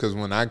much time because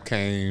when I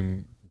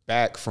came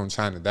back from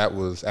China, that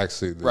was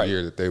actually the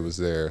year that they was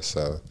there.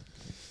 So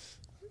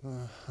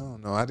I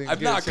don't know.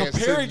 I'm not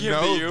comparing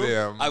him to you.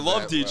 Them I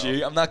love DG.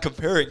 Well. I'm not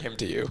comparing him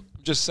to you.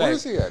 I'm just Where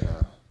saying. is he at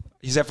now?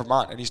 He's at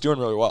Vermont, and he's doing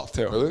really well,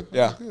 too. Really?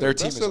 Yeah. Yeah, Their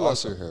team best is of luck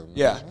awesome. to him.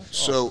 Yeah.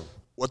 So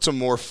what's a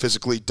more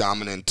physically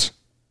dominant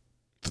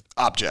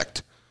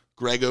object?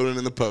 Greg Oden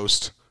in the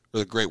post or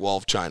the Great Wall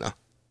of China?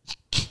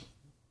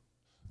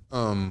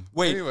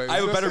 Wait, Anyway, I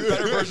have a better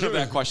version of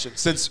that question.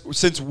 Since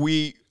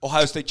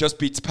Ohio State just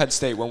beats Penn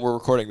State when we're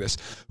recording this,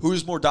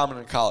 who's more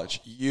dominant in college,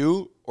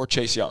 you or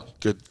Chase Young?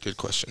 Good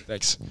question.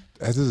 Thanks.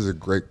 This is a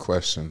great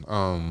question.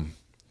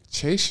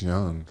 Chase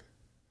Young.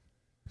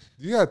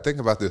 You got to think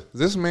about this.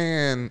 This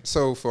man,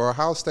 so for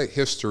Ohio State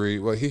history,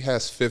 well, he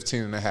has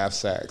 15 and a half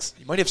sacks.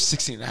 He might have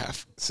 16 and a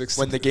half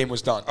 16. when the game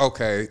was done.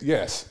 Okay,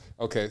 yes.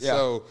 Okay, Yeah.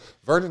 so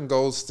Vernon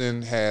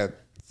Goldston had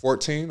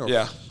 14 or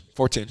Yeah,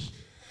 14.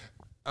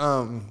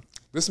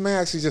 This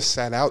man actually just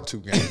sat out 2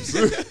 games.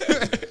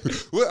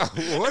 what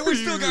And we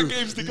still got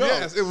games to go.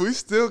 Yes, and we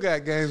still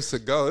got games to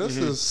go. This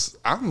is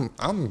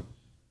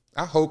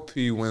I hope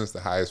he wins the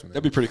Heisman.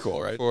 That'd be pretty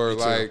cool, right? For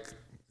like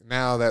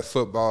now that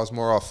football is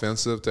more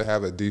offensive, to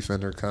have a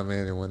defender come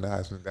in and win the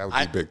Heisman, that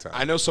would be big time.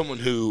 I know someone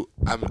who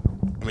I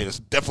mean it's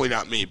definitely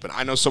not me, but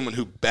I know someone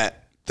who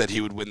bet that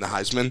he would win the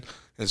Heisman, and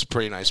it's a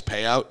pretty nice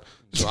payout.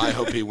 So I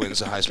hope he wins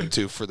the Heisman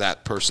too for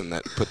that person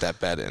that put that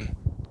bet in.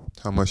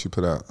 How much you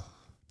put out?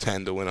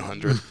 10 to win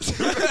 100.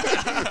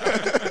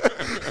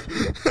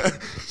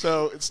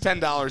 So it's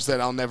 $10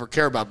 that I'll never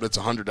care about, but it's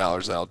 $100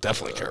 that I'll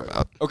definitely care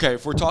about. Okay,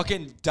 if we're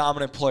talking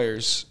dominant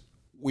players,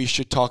 we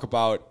should talk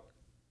about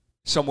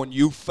someone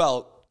you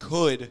felt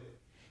could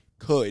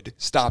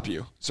stop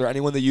you. Is there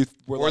anyone that you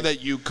were Or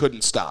that you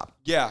couldn't stop.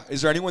 Yeah.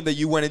 Is there anyone that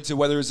you went into,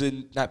 whether it was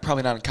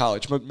probably not in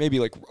college, but maybe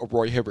like a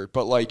Roy Hibbert,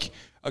 but like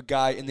a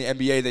guy in the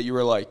NBA that you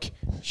were like,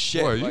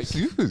 shit. Boy, like,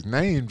 you just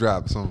name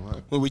drop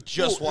someone. Well, we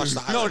just watched the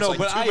highlights like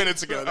but 2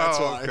 minutes ago. That's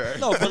why. Okay.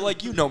 no, but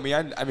like you know me.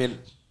 I mean,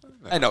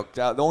 I know.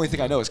 The only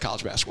thing I know is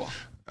college basketball.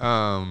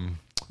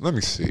 Let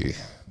me see.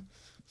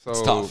 So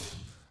It's tough.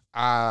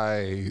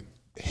 I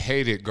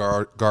hated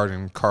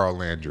guarding Carl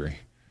Landry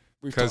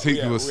because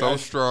he was so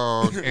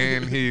strong,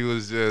 and he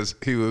was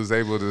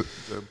able to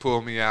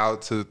pull me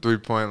out to the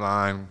 3-point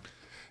line.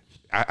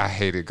 I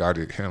hated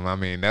guarding him. I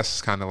mean,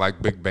 that's kind of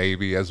like Big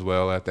Baby as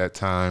well at that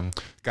time.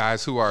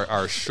 Guys who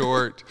are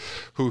short,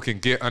 who can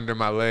get under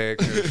my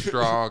legs and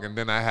strong, and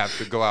then I have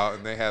to go out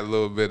and they had a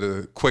little bit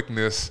of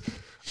quickness.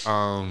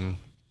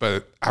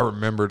 But I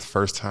remember the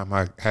first time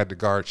I had to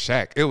guard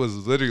Shaq. It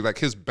was literally like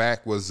his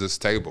back was this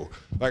table.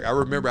 Like I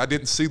remember I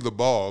didn't see the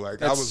ball.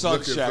 Like I was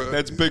looking Shaq. for,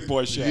 That's big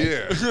boy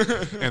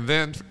Shaq. Yeah. And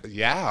then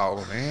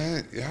Yao,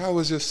 man, Yao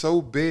was just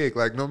so big.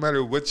 Like no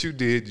matter what you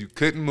did, you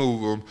couldn't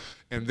move him.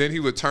 And then he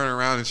would turn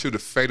around and shoot a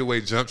fadeaway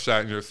jump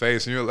shot in your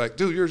face, and you're like,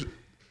 dude, you're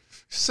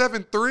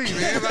 7'3",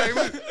 man.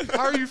 Like,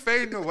 how are you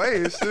fading away?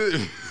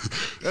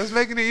 That's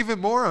making it even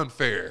more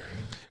unfair.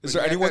 Is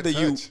there anyone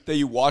that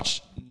you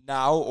watch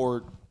now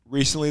or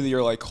recently that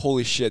you're like,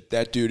 holy shit,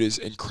 that dude is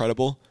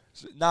incredible?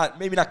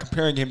 Maybe not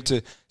comparing him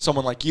to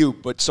someone like you,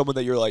 but someone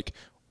that you're like,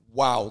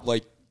 wow,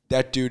 like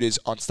that dude is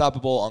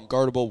unstoppable,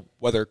 unguardable,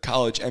 whether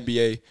college,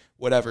 NBA,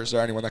 whatever. Is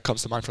there anyone that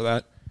comes to mind for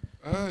that?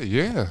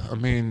 Yeah. I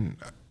mean,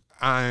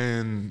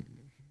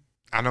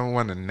 I don't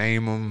want to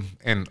name them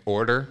in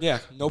order. Yeah,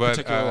 no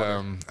particular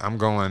order. I'm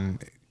going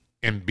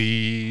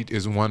Embiid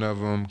is one of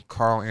them.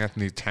 Karl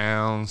Anthony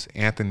Towns,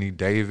 Anthony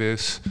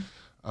Davis.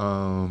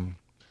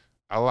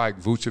 I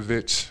like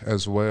Vucevic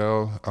as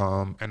well.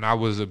 And I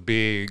was a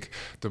big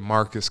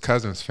DeMarcus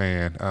Cousins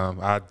fan.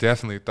 I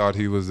definitely thought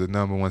he was the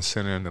number one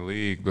center in the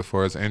league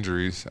before his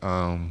injuries.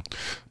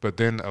 But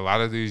then a lot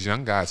of these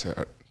young guys,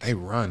 they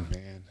run,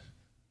 man.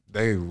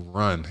 They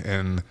run.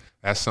 And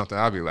that's something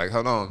I'll be like,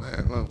 hold on,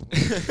 man.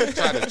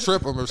 Try to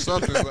trip him or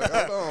something. Like,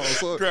 hold on.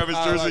 So grab his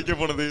jersey, give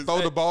one of these.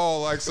 Throw the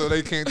ball like so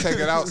they can't take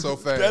it out so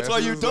fast. That's why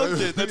you dunked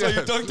it. That's why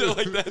you dunked it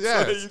like that.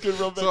 Yes. So that you can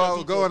run back. So I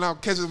was going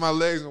out, catching my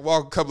legs and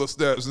walk a couple of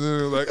steps. And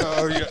then like,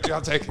 oh,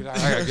 y'all take it. I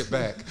got to get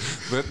back.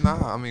 But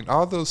nah, I mean,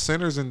 all those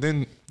centers and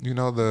then, you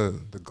know,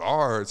 the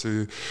guards.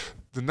 The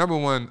number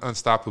one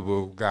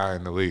unstoppable guy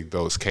in the league,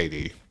 though, is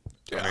KD.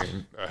 Yeah. I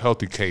mean, a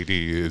healthy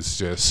KD is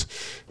just,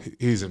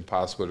 he's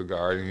impossible to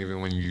guard. And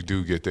even when you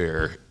do get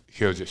there,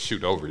 he'll just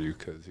shoot over you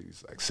because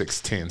he's like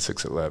 6'10",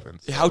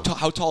 6'11". So.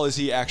 How tall is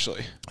he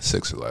actually?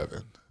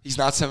 6'11". He's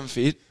not 7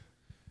 feet?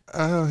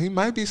 He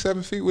might be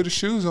 7 feet with his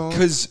shoes on.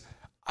 Because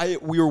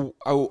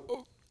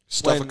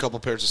Stuff a couple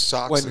pairs of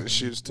socks in his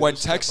shoes, too. When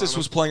Texas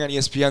was playing on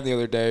ESPN the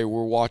other day,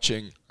 we're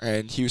watching,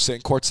 and he was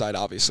sitting courtside,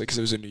 obviously, because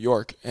it was in New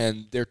York,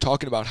 and they're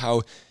talking about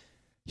how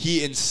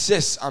he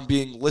insists on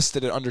being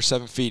listed at under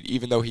 7 feet,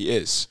 even though he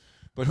is.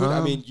 But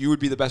I mean, you would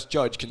be the best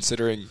judge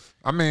considering.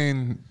 I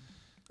mean,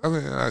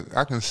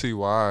 I can see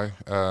why.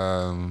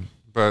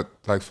 But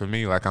like for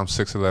me, like I'm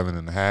 6'11"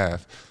 and a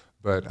half,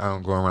 but I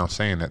don't go around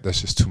saying that.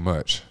 That's just too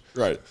much.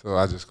 Right. So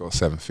I just go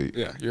 7 feet.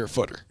 Yeah, you're a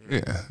footer.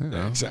 Yeah,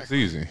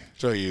 exactly. It's easy.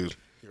 So you're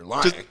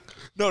lying.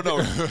 No.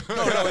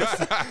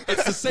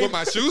 It's the same. With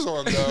my shoes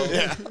on, though,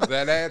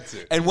 that adds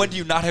it. And when do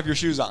you not have your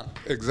shoes on?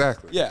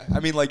 Exactly. Yeah, I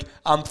mean, like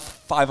I'm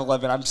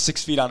 5'11", I'm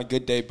 6 feet on a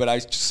good day, but I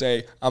just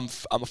say I'm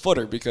a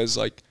footer because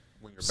like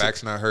when your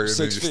back's not hurt and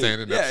you're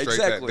standing up straight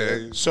exactly. that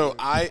day. So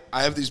I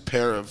have these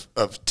pair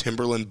of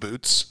Timberland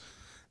boots,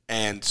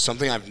 and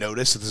something I've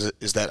noticed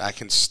is that I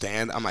can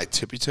stand on my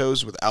tippy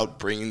toes without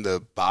bringing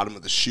the bottom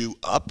of the shoe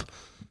up,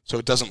 so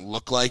it doesn't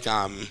look like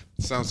I'm.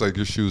 Sounds like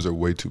your shoes are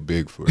way too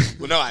big for you.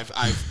 Well, no,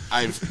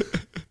 I've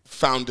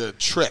found a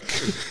trick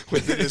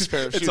within this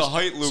pair of shoes. It's a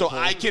height loophole. So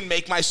I can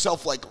make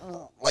myself like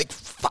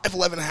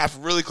 5'11" and a half,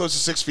 really close to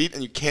 6 feet,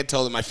 and you can't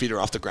tell that my feet are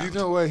off the ground. You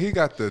know what? He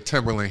got the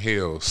Timberland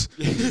heels.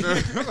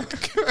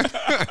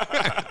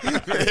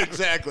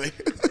 Exactly.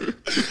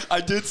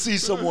 I did see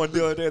someone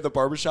the other day at the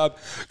barbershop.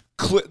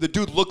 The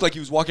dude looked like he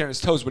was walking on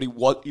his toes, but he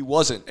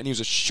wasn't, and he was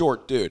a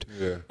short dude.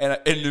 Yeah. And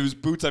it was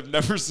boots I've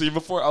never seen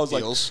before.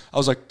 Heels. I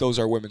was like, those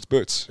are women's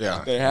boots.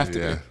 Yeah. They have to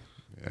Yeah. be.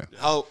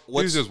 Yeah.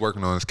 He's just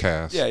working on his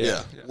calves.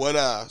 Yeah.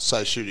 What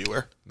size shoe do you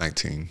wear?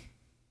 19.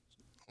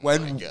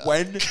 When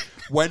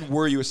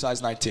were you a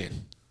size 19?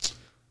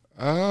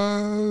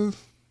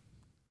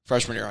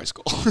 Freshman year of high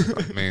school.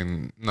 I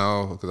mean,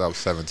 no, because I was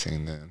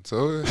 17 then.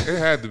 So it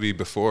had to be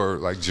before,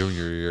 like,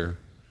 junior year.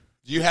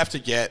 Do you have to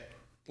get,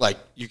 like,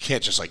 you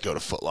can't just, like, go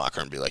to Foot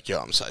Locker and be like, yo,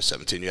 I'm size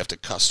 17. You have to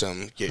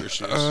custom get your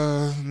shoes.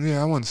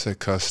 Yeah, I wouldn't say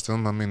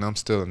custom. I mean, I'm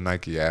still a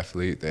Nike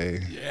athlete.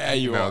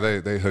 You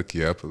are. They hook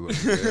you up a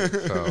little bit.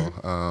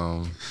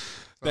 So,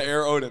 the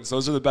Air Odins.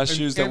 Those are the best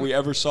shoes that we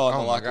ever saw in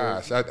the locker room. Oh,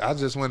 my gosh. I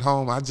just went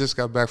home. I just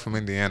got back from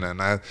Indiana,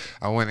 and I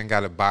went and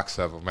got a box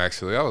of them,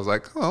 actually. I was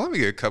like, let me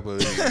get a couple of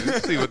these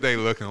and see what they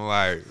looking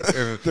like.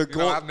 And,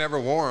 I've never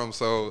worn them,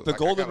 so the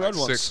golden red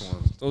ones. 6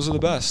 ones. Those are the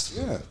best.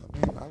 Yeah, I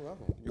mean, I love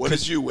them. What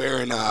did you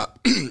wear in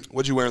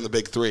what'd you wear in the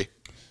Big Three?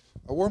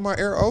 I wore my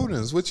Air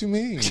Odins. What you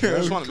mean?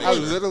 I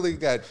literally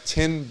got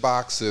 10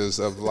 boxes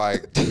of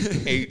like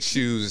 8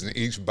 shoes in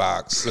each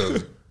box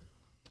of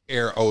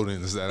Air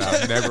Odins that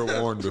I've never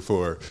worn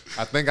before.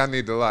 I think I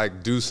need to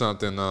like do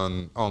something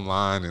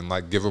online and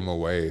like give them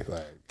away.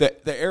 Like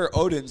the Air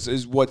Odins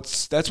is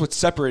that's what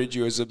separated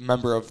you as a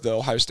member of the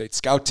Ohio State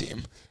scout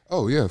team.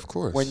 Oh yeah, of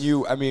course. When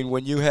you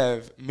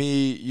have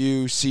me,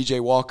 you,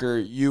 CJ Walker,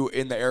 you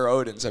in the Air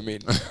Odins, I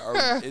mean,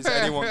 is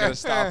anyone going to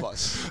stop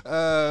us?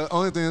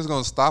 Only thing that's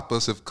going to stop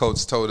us if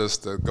Coach told us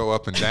to go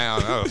up and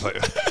down. I was like,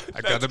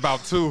 I got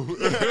about 2.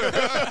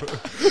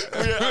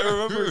 I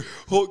remember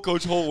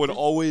Coach Holt would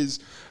always,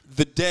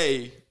 the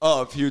day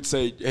of, he would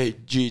say, hey,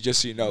 G,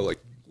 just so you know, like,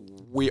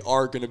 we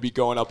are going to be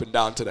going up and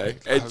down today.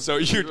 And so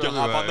you'd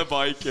hop on the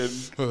bike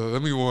and...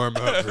 let me warm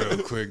up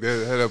real quick.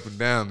 That up and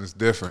down is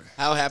different.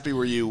 How happy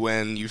were you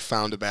when you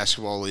found a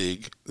basketball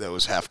league that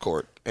was half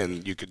court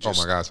and you could just...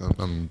 Oh, my gosh.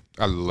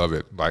 I love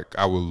it. Like,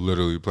 I will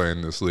literally play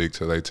in this league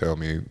till they tell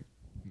me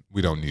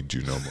we don't need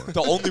you no more.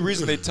 The only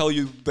reason they tell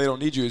you they don't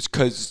need you is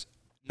because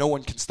no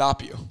one can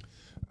stop you.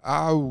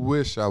 I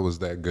wish I was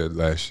that good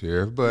last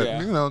year, but,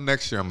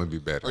 next year I'm going to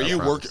be better.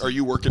 Are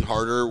you working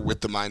harder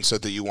with the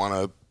mindset that you want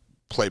to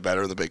play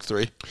better in the Big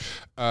Three?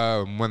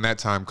 When that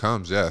time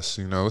comes, yes.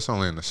 It's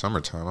only in the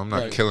summertime. I'm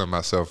not killing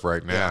myself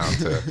right now.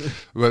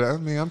 But,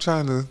 I'm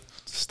trying to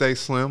stay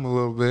slim a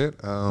little bit.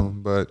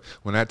 But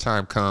when that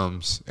time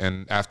comes,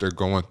 and after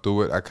going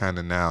through it, I kind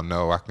of now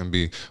know I can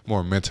be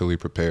more mentally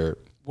prepared.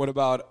 What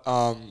about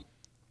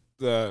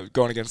the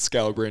going against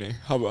Scalabrini?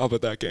 How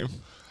about that game?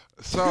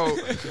 So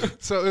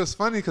it was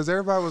funny because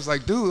everybody was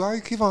like, dude, why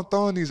you keep on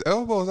throwing these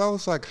elbows? I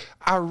was like,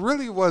 I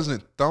really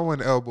wasn't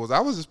throwing elbows. I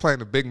was just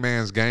playing a big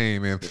man's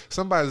game. And if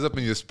somebody's up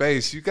in your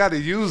space, you got to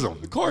use them.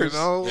 Of course.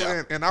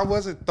 Yeah. And I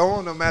wasn't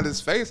throwing them at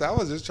his face. I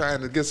was just trying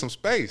to get some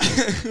space.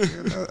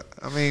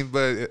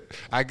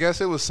 I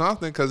guess it was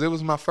something because it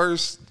was my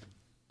first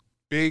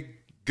big,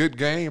 good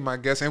game, I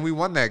guess. And we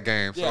won that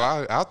game. So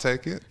I'll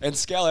take it. And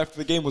Scal, after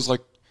the game, was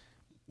like,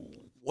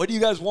 what do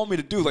you guys want me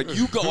to do? Like,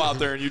 you go out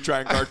there and you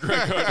try and guard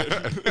Greg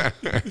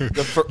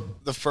Oden.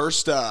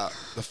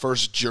 The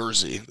first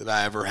jersey that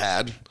I ever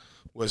had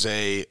was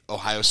a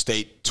Ohio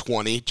State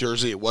 20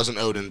 jersey. It wasn't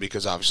Oden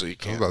because obviously you I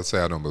was can't. about to say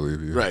I don't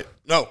believe you. Right.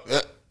 No,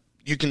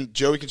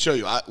 Joey can show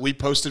you. We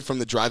posted from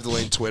the Drive the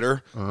Lane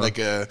Twitter like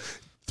a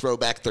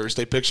throwback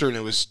Thursday picture, and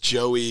it was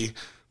Joey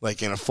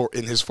like in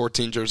his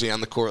 14 jersey on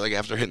the court, like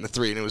after hitting the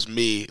three, and it was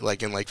me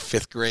like in like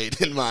 5th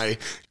grade in my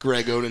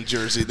Greg Oden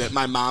jersey that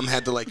my mom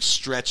had to like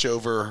stretch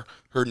over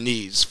her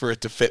knees for it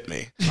to fit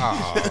me.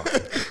 Oh,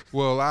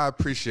 well, I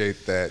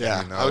appreciate that.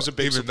 Yeah, I was a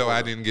big even though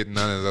I supporter. didn't get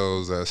none of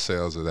those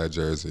sales of that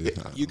jersey.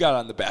 You got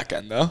on the back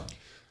end, though.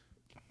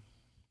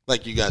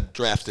 Like you got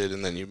drafted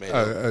and then you made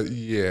it.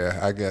 Yeah,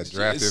 I got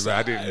drafted, but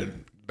I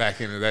didn't back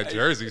into that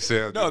jersey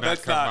sale. No, did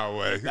that's not not come my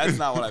way. That's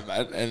not what I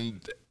meant.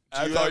 And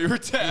I thought you were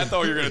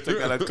going to take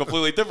that a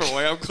completely different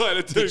way. I'm glad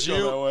it didn't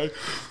go that way.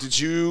 Did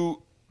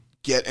you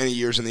get any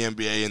years in the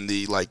NBA in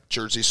the like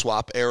jersey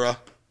swap era?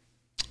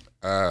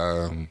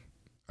 I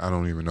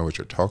don't even know what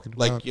you're talking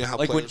about. Like, you know how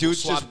Like when players will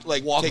dudes swap, just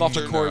like walk take off the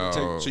turns- court and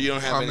No. take. So you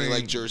don't have I any mean,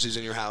 like jerseys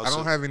in your house? I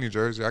don't have any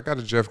jersey. I got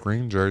a Jeff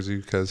Green jersey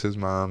because his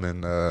mom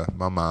and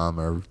my mom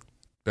are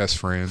best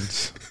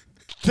friends.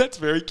 That's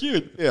very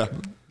cute. Yeah.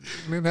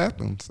 It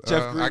happens.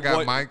 Jeff Green, I got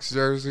what- Mike's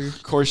jersey.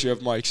 Of course, you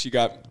have Mike's. You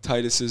got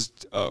Titus's.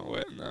 Oh,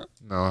 wait, no.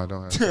 No, I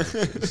don't have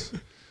jerseys.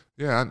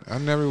 Yeah, I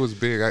never was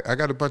big. I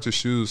got a bunch of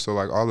shoes, so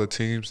like all the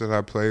teams that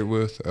I played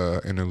with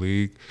in the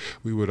league,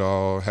 we would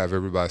all have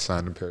everybody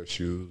sign a pair of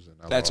shoes. And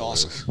I would That's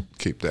always awesome.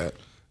 Keep that.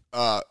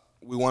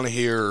 We want to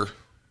hear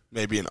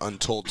maybe an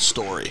untold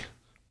story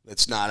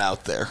that's not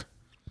out there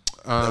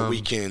that we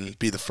can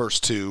be the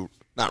first to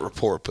not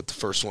report, but the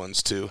first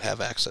ones to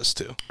have access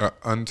to.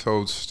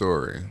 Untold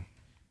story.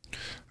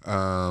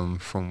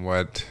 From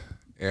what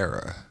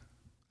era?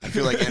 I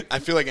feel like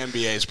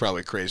NBA is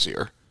probably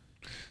crazier.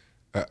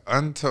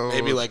 Untold.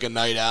 Maybe like a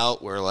night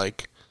out where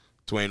like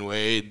Dwayne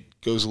Wade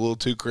goes a little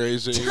too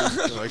crazy, or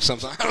like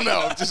something. I don't know.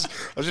 I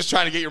was just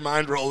trying to get your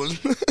mind rolling.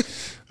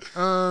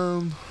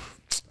 All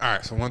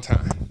right. So one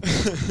time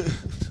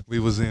we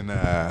was in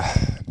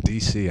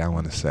DC, I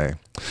want to say,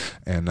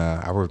 and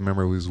I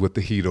remember we was with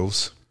the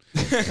Heatles.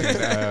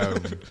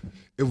 And,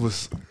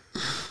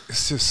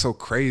 it's just so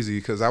crazy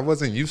because I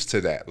wasn't used to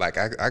that. Like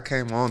I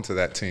came on to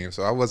that team,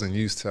 so I wasn't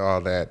used to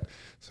all that.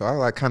 So I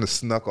like kind of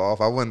snuck off.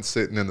 I wasn't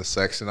sitting in the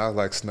section. I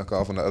like snuck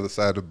off on the other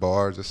side of the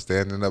bar, just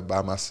standing up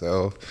by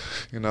myself.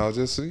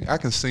 Just I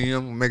can see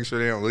them, making sure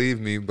they don't leave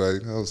me.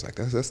 But I was like,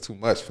 that's too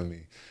much for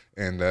me.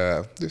 And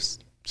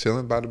just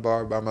chilling by the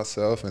bar by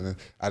myself, and then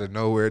out of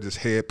nowhere, this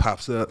head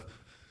pops up.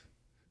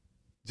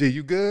 G,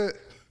 you good?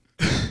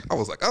 I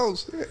was like, oh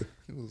shit.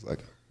 He was like,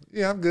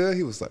 yeah, I'm good.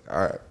 He was like, all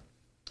right.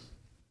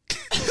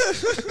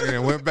 And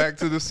then went back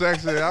to the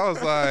section. I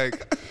was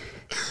like,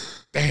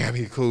 damn,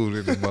 he cool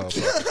in the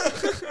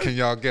motherfucker. Can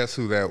y'all guess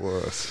who that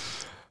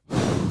was?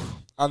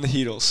 On the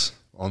Heatles.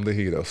 On the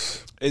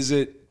Heatles. Is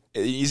it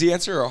an easy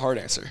answer or a hard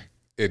answer?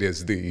 It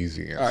is the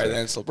easy answer. All right,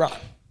 then it's LeBron.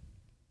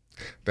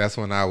 That's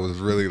when I was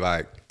really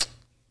like,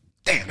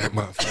 damn, that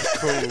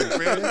motherfucker cool,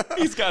 man.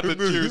 He's got the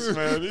juice,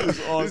 man. He's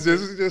awesome.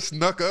 He just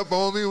snuck up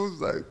on me and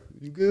was like,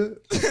 you good?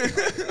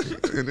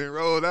 And then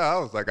rolled out. I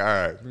was like, all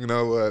right, you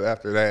know what?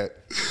 After that,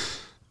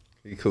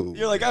 he cool.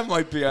 You're like, I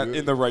might be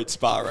in the right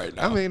spot right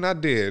now. I mean, I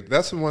did.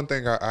 That's the one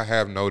thing I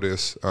have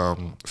noticed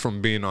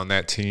from being on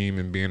that team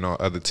and being on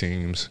other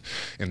teams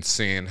and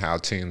seeing how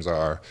teams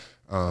are,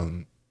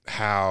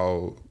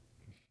 how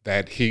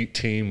that Heat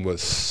team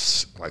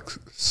was like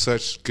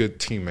such good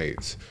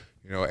teammates.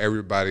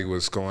 everybody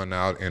was going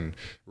out and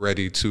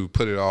ready to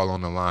put it all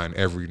on the line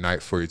every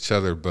night for each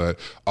other. But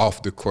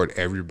off the court,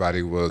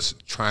 everybody was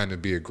trying to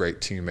be a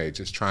great teammate,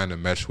 just trying to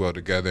mesh well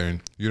together.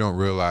 And you don't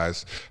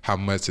realize how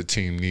much a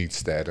team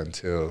needs that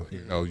until,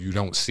 you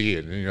don't see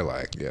it. And you're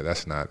like, yeah,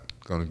 that's not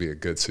going to be a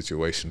good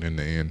situation in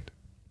the end.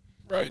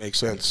 Right. Makes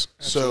sense.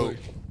 Absolutely.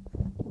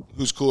 So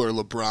who's cooler,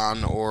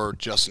 LeBron or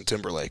Justin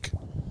Timberlake?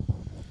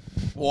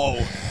 Whoa.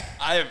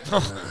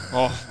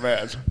 Oh,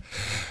 man.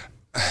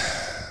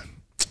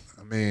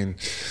 I mean,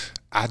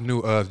 I knew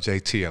of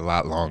JT a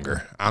lot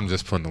longer. I'm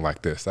just putting it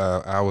like this.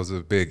 I was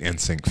a big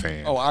NSYNC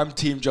fan. Oh, I'm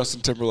Team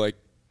Justin Timberlake.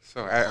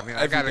 So,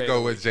 I got to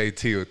go with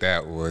JT with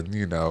that one,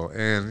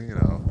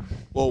 And,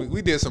 well,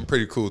 we did some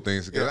pretty cool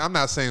things together. Yeah. I'm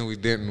not saying we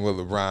didn't with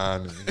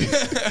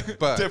LeBron,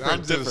 but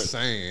I'm just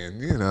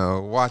saying,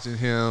 watching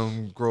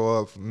him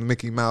grow up from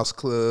Mickey Mouse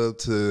Club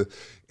to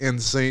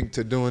NSYNC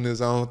to doing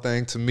his own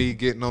thing, to me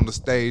getting on the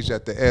stage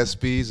at the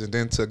ESPYs, and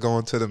then to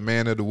going to the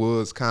Man of the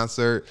Woods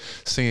concert,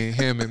 seeing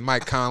him and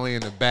Mike Conley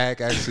in the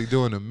back actually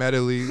doing a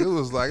medley. It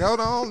was like,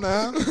 hold on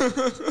now.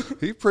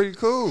 He pretty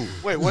cool.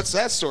 Wait, what's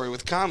that story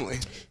with Conley?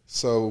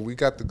 So we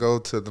got to go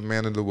to the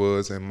Man of the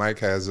Woods, and Mike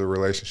has a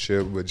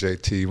relationship with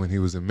JT when he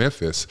was in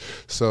Memphis.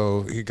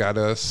 So he got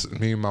us,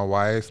 me and my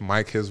wife,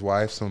 Mike, his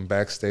wife, some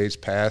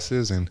backstage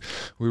passes, and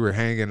we were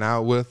hanging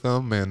out with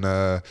them.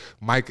 And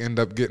Mike ended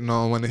up getting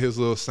on one of his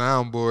little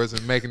soundboards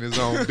and making his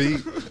own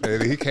beat.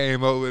 And he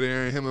came over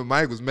there, and him and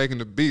Mike was making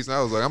the beats. And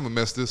I was like, I'm gonna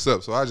mess this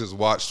up. So I just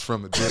watched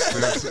from a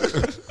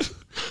distance.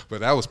 But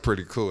that was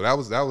pretty cool. That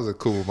was a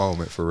cool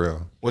moment for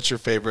real. What's your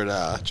favorite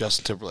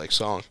Justin Timberlake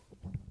song?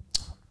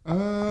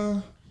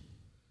 What's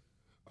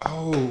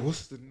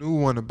the new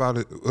one about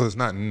it? Well, it's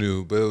not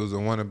new, but it was the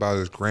one about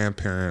his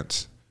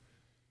grandparents.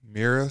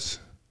 Mirrors.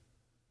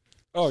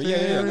 Oh,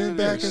 yeah.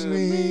 Back in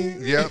me.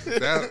 Yep.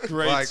 That,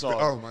 great song.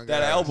 Oh, my God.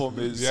 That album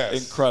is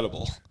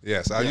incredible.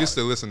 Yes, I used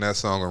to listen to that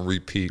song on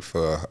repeat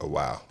for a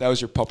while. That was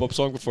your pump-up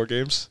song before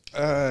games?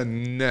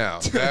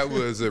 No. That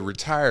was a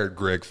retired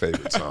Greg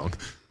favorite song.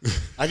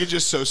 I could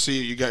just so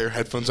see you got your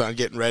headphones on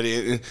getting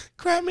ready.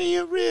 Cry me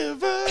a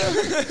river.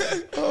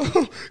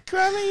 Oh,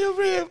 cry me a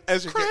river.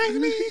 Cry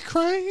me.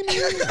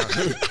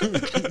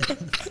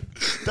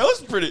 That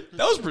was pretty good.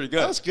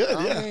 That was good,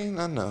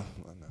 yeah. I know.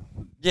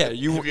 Yeah, have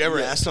you ever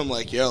asked them,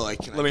 like, yo,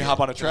 like, let me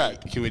hop on a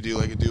track? Can we do,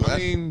 like, a duet? I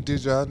mean,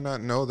 did y'all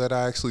not know that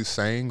I actually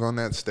sang on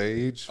that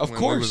stage of when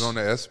course. we was on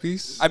the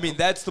ESPYs? I mean,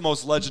 that's the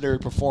most legendary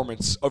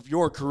performance of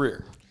your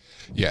career.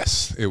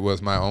 Yes, it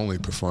was my only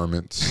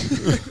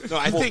performance. No,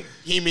 I think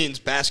he means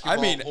basketball.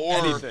 I mean or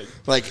anything.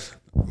 Like,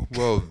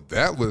 well,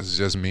 that was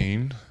just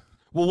mean.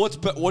 Well,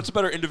 what's a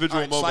better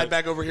individual moment? Slide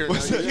back over here.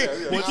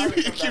 You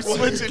keep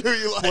switching who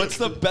you like. What's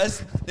the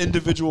best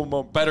individual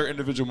moment, better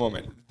individual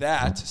moment?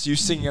 So you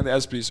singing on the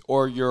ESPYs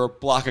or your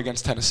block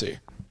against Tennessee?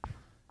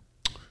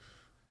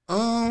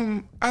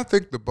 I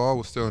think the ball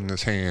was still in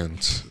his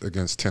hands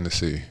against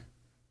Tennessee.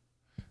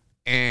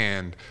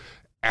 And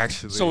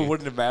actually, so it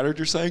wouldn't have mattered,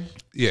 you're saying?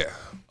 Yeah.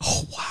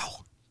 Oh, wow.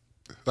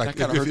 Like,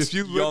 that hurts if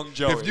you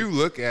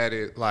look at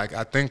it, like,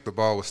 I think the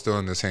ball was still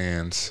in his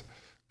hands,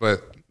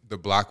 but the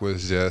block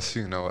was just,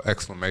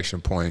 exclamation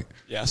point.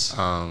 Yes.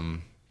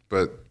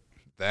 But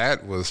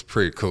that was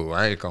pretty cool.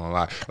 I ain't gonna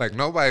lie. Like,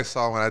 nobody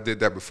saw when I did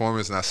that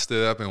performance and I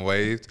stood up and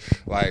waved.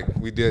 Like,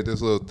 we did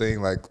this little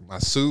thing. Like, my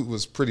suit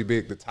was pretty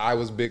big, the tie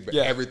was big, but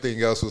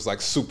everything else was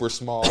like super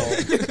small.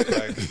 Like,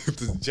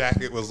 the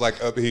jacket was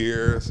like up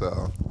here.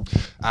 So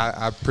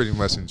I pretty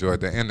much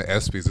enjoyed that. And the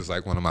ESPYs is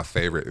like one of my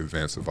favorite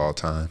events of all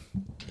time.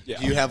 Yeah.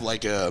 Do you have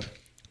like a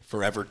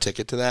forever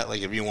ticket to that?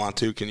 Like, if you want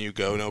to, can you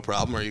go no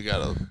problem, or you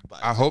gotta buy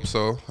it? I hope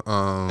so.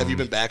 Have you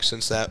been back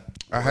since that?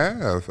 I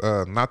have.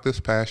 Not this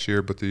past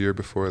year, but the year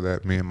before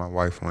that, me and my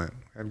wife went.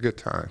 Had a good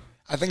time.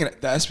 I think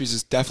the ESPYs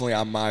is definitely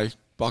on my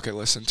bucket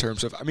list in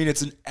terms of, I mean,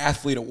 it's an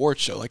athlete award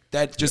show. Like,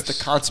 that, just the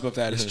concept of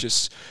that is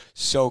just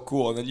so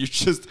cool. And then you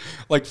just,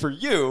 like, for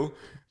you,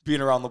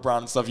 being around LeBron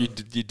and stuff, you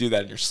do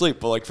that in your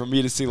sleep. But, like, for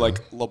me to see,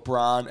 like,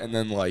 LeBron and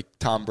then, like,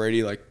 Tom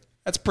Brady, like,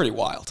 that's pretty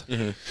wild.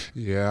 Mm-hmm.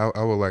 Yeah,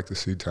 I would like to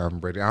see Tom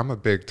Brady. I'm a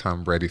big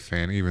Tom Brady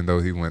fan, even though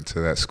he went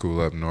to that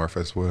school up north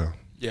as well.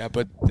 Yeah,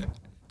 but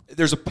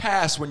there's a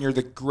pass when you're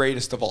the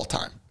greatest of all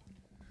time.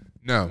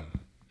 No.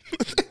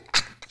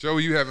 Joe,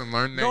 you haven't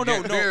learned that yet.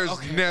 No. There's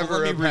okay. never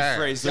Let me a pass.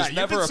 rephrase. There's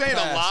never you've been a saying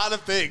pass. a lot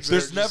of things.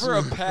 There's never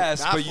a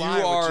pass, but you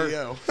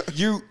are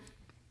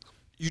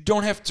you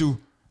don't have to.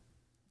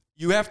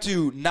 You have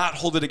to not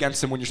hold it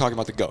against him when you're talking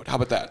about the GOAT. How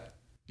about that?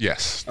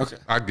 Yes. Okay.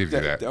 I'll give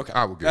you that. Okay.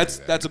 I will give you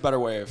that. That's a better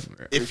way of.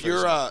 If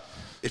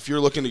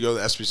you're looking to go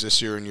to the ESPYs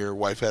this year and your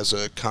wife has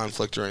a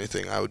conflict or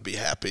anything, I would be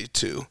happy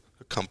to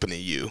accompany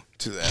you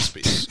to the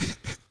ESPYs.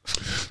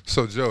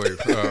 So, Joey.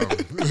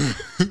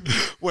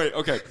 Wait.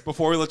 Okay.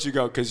 Before we let you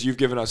go, because you've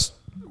given us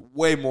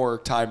way more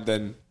time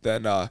than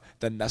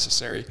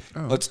necessary.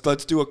 Oh.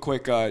 Let's do a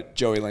quick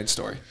Joey Lane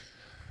story.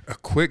 A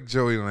quick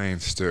Joey Lane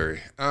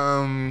story.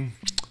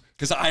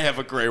 Because I have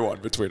a great one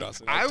between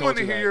us. I want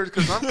to hear yours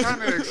because I'm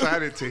kind of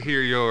excited to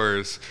hear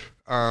yours.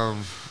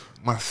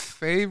 My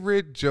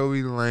favorite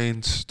Joey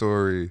Lane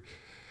story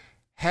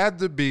had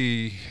to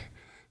be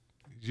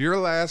your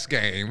last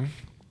game.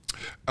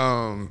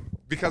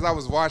 Because I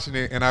was watching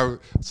it, and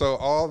so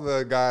all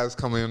the guys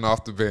coming in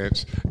off the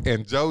bench,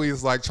 and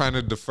Joey's like trying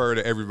to defer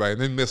to everybody,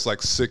 and then missed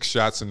like 6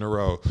 shots in a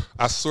row.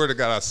 I swear to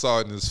God, I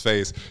saw it in his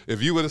face.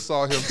 If you would have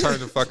saw him turn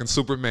to fucking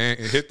Superman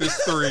and hit this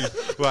 3,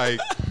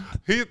 like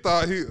he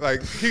thought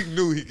he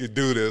knew he could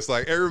do this.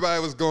 Like everybody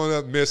was going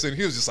up missing,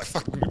 he was just like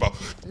fuck me, bro.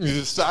 He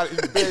just shot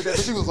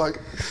it. He was like,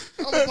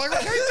 I was like,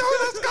 okay, Joey,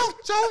 let's go,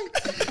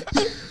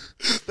 Joey.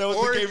 That was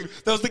the game.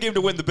 That was the game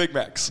to win the Big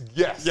Macs.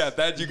 Yes. Yeah,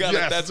 that you got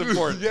it. That's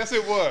important. Yes,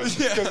 it was.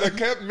 Because I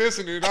kept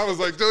missing it. And I was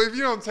like, Joey, if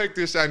you don't take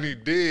this shot, and he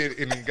did,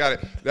 and he got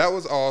it. That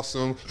was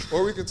awesome.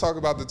 Or we can talk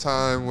about the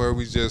time where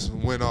we just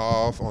went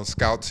off on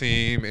scout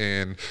team,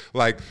 and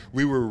like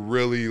we were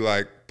really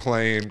like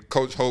playing.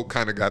 Coach Holt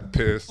kind of got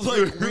pissed.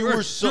 Like we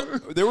were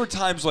there were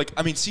times like,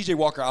 I mean, CJ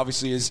Walker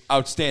obviously is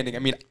outstanding. I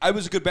mean, I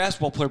was a good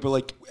basketball player, but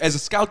like as a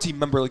scout team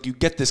member, like you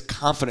get this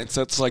confidence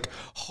that's like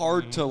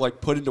hard to like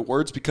put into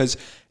words, because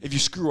if you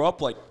screw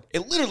up, like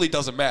it literally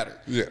doesn't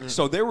matter. Yeah.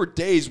 So there were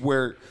days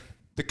where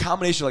the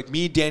combination like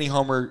me, Danny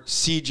Hummer,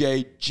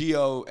 CJ,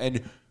 Gio,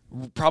 and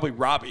probably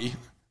Robbie,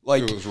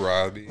 like It was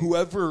Robbie.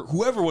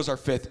 whoever was our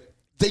fifth,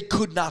 they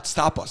could not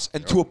stop us.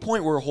 And to a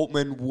point where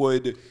Holtman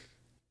would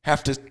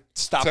have to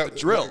stop the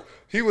drill.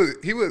 He was.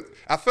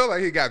 I felt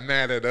like he got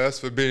mad at us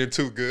for being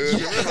too good.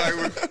 We're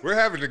like, we're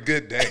having a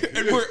good day,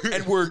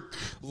 and we're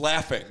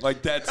laughing.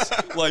 Like that's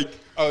like.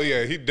 Oh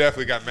yeah, he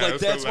definitely got mad. Like, at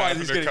us that's for why laughing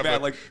he's to getting come mad.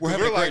 up. Like, we're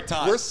having a great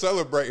time. We're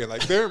celebrating.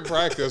 Like they're in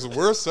practice.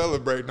 We're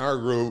celebrating our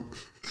group.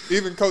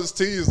 Even Coach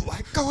T is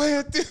like, "Go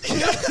ahead."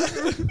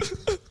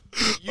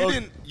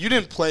 You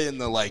didn't play in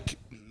the like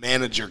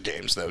manager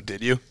games though,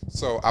 did you?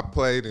 So I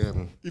played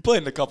in. You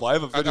played in a couple. I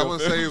have a video. I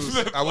want to say it was.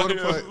 I want to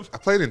play. I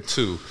played in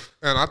 2,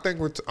 and I think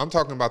I'm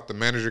talking about the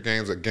manager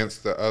games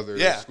against the other.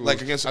 Yeah, schools.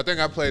 like against. I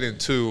think I played in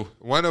 2.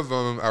 One of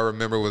them I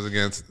remember was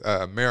against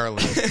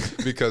Maryland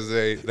because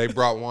they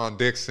brought Juan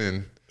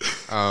Dixon,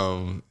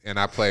 and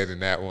I played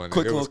in that one.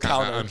 Quick it was little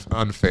kind counter. of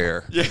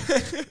unfair. Yeah.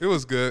 It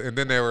was good, and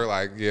then they were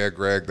like, "Yeah,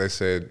 Greg," they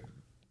said.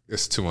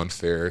 It's too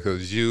unfair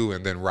because you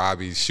and then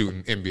Robbie's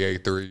shooting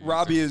NBA threes.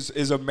 Robbie is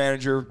a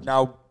manager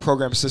now,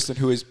 program assistant,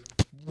 who is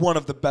one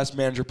of the best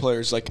manager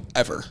players like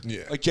ever.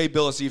 Yeah. Like Jay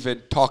Billis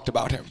even talked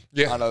about him.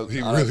 Yeah,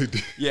 he really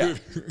did. Yeah.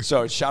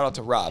 So shout out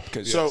to Rob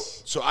because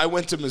So I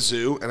went to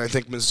Mizzou, and I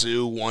think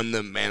Mizzou won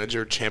the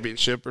manager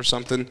championship or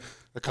something.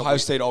 Ohio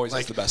State always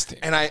has the best team.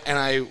 And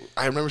I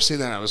remember seeing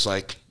that, and I was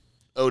like,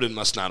 Odin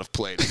must not have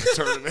played in the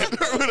tournament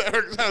or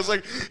whatever. I was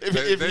like,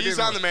 if he's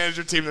on the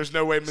manager team, there's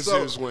no way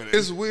Mizzou's winning.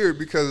 It's weird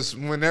because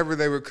whenever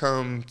they would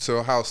come to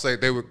Ohio State,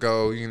 they would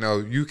go,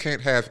 you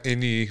can't have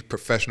any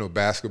professional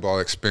basketball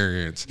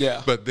experience.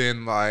 Yeah. But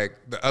then, like,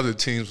 the other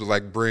teams would,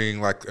 like,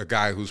 bring, like, a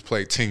guy who's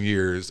played 10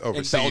 years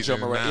overseas.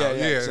 Belgium and or now-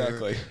 yeah,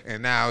 exactly.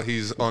 And now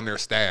he's on their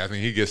staff and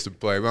he gets to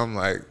play. But I'm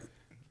like,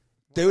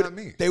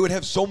 They would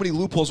have so many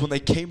loopholes when they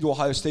came to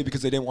Ohio State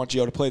because they didn't want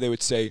Gio to play. They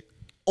would say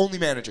only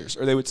managers,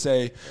 or they would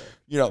say,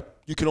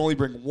 you can only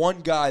bring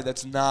one guy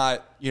that's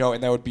not,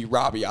 and that would be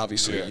Robbie,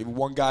 obviously. Yeah.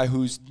 One guy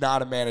who's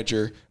not a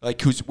manager,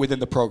 like who's within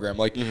the program.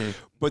 Like,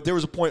 but there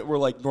was a point where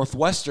like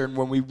Northwestern,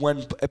 when we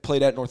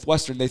played at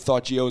Northwestern, they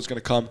thought Gio was going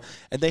to come,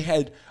 and they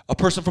had a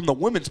person from the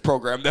women's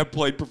program that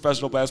played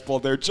professional basketball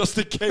there just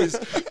in case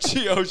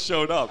Gio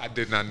showed up. I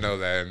did not know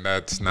that, and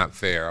that's not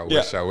fair. I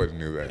wish I would have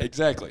knew that.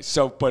 Exactly.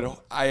 So,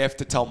 but I have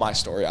to tell my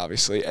story,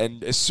 obviously,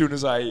 and as soon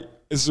as I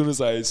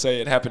say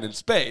it happened in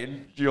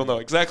Spain, you'll know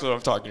exactly what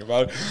I'm talking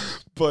about.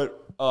 But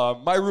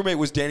my roommate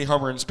was Danny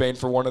Hummer in Spain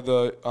for one of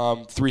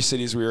the 3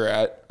 cities we were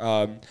at.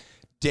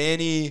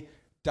 Danny,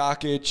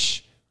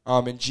 Dokic,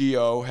 and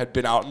Gio had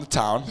been out in the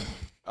town.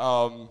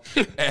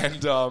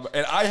 And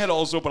I had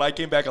also, but I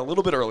came back a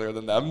little bit earlier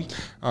than them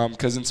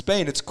because in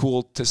Spain it's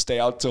cool to stay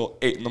out till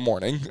 8 in the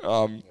morning.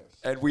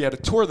 And we had a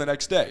tour the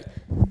next day.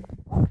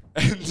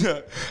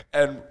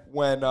 And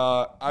when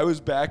I was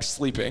back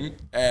sleeping,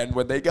 and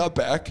when they got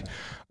back,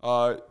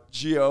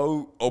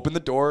 Gio opened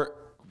the door,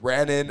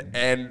 ran in,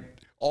 and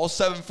all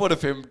 7 foot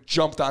of him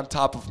jumped on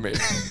top of me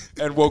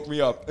and woke me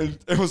up. And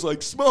it was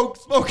like, smoke,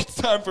 it's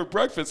time for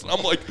breakfast. And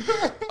I'm like,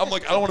 I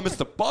don't want to miss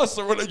the bus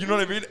or whatever, you know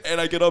what I mean? And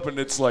I get up, and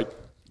it's like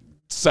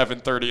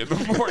 7:30 in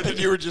the morning.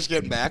 You were just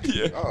getting back?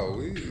 Yeah. Oh,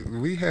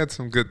 we had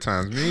some good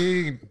times.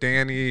 Me,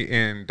 Danny,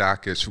 and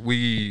Dokic,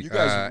 we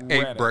guys ran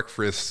ate it.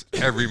 breakfast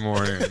every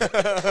morning.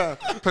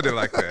 Put it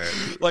like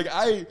that. Like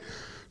I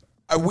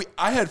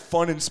had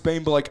fun in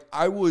Spain, but like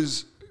I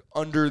was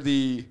under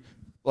the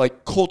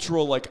like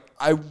cultural, like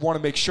I want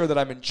to make sure that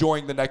I'm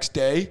enjoying the next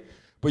day.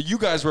 But you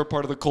guys were a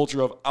part of the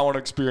culture of I want to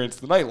experience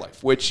the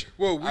nightlife, which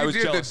Well, I we was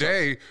did the jealous of.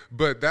 day,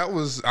 but that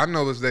was, I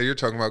know this day you're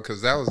talking about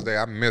because that was the day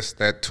I missed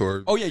that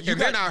tour. Oh, yeah, you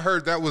And then got- I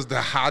heard that was the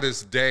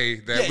hottest day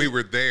that Yeah, we you-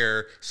 were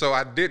there, so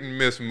I didn't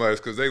miss much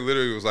because they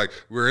literally was like,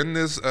 we're in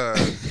this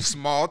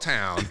small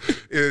town.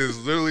 It is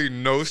literally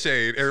no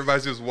shade.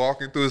 Everybody's just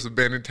walking through this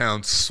abandoned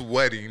town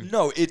sweating.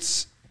 No,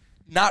 it's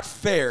not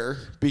fair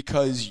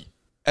because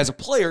as a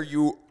player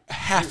you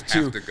have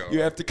to go.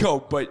 You have to go,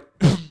 but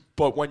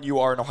when you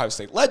are an Ohio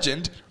State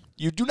legend,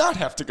 you do not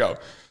have to go.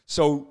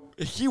 So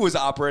he was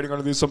operating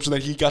under the assumption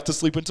that he got to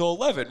sleep until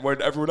 11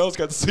 when everyone else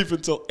got to sleep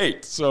until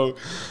 8. So,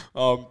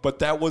 but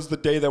that was the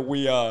day that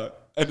we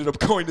ended up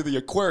going to the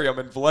aquarium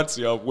in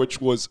Valencia,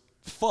 which was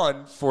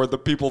fun for the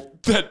people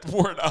that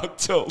weren't out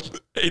till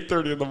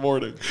 8:30 in the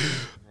morning.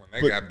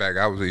 When they got back,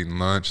 I was eating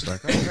lunch.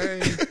 Like,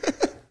 okay.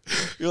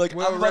 You're like,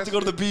 I'm about to go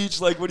to the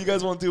beach. Like, what do you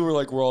guys want to do? We're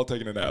like, we're all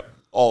taking a nap.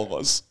 All of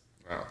us.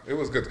 Wow, it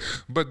was good.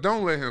 But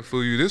don't let him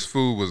fool you. This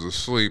fool was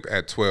asleep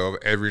at 12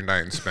 every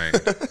night in Spain.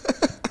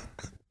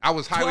 I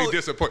was highly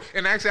disappointed.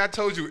 And actually, I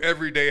told you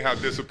every day how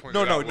disappointed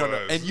I was.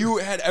 No. And you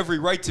had every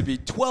right to be.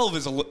 12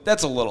 is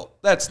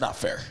that's not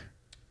fair.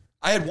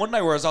 I had one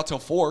night where I was out till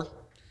 4.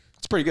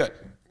 That's pretty good.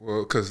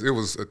 Well, because it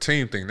was a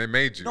team thing. They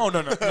made you. No.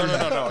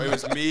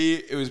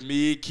 It was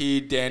me,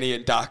 Key, Danny,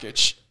 and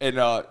Dokic in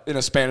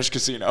a Spanish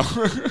casino.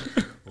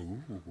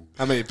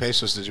 How many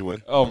pesos did you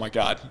win? Oh, my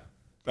God.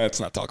 Let's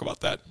not talk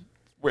about that.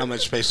 How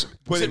much pesos?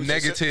 Was it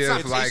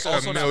negative, like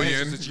a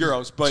million? It's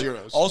euros. But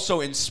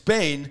also in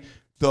Spain,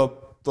 we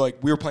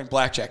were playing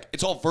blackjack.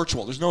 It's all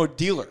virtual. There's no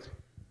dealer.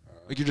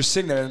 Like, you're just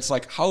sitting there, and it's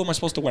like, how am I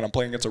supposed to win? I'm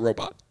playing against a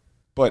robot.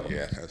 But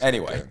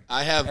anyway.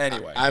 I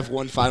have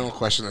one final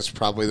question that's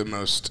probably the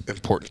most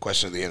important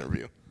question of the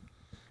interview.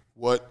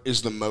 What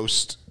is the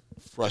most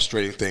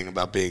frustrating thing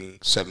about being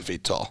 7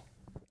 feet tall?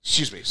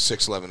 Excuse me,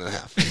 6'11" and a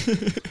half.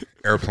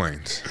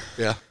 Airplanes.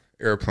 Yeah.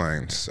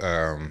 Airplanes.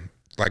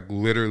 Like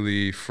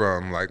literally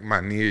from like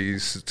my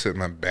knees to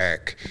my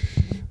back.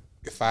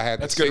 If I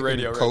had to sit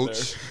in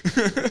coach,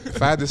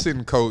 if I had to sit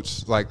in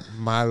coach, like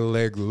my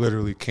leg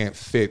literally can't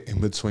fit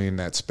in between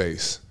that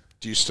space.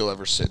 Do you still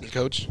ever sit and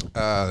coach?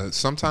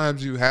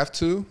 Sometimes you have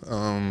to.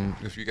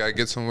 If you got to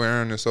get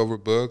somewhere and it's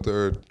overbooked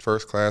or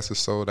first class is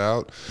sold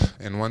out.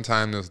 And one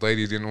time this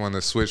lady didn't want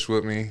to switch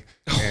with me.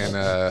 And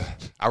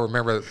I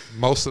remember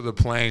most of the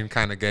plane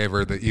kind of gave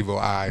her the evil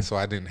eye, so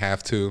I didn't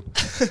have to.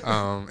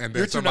 And then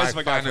You're too nice of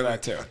a guy for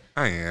that, too.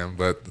 I am,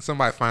 but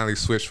somebody finally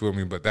switched with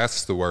me. But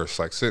that's the worst.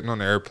 Like sitting on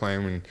the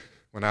airplane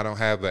when I don't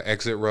have an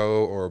exit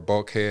row or a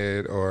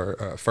bulkhead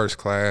or first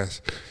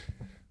class,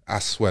 I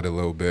sweat a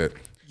little bit.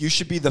 You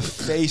should be the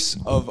face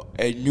of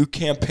a new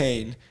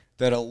campaign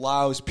that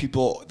allows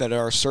people that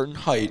are a certain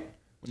height,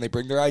 when they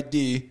bring their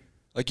ID,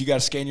 like you got to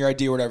scan your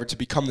ID or whatever to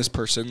become this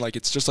person. Like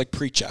it's just like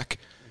pre-check,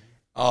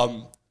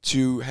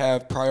 to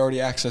have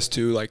priority access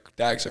to like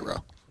the exit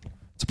row.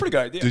 It's a pretty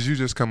good idea. Did you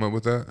just come up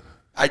with that?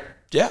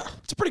 Yeah,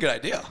 it's a pretty good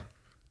idea.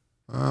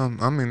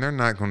 I mean, they're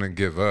not going to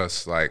give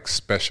us like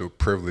special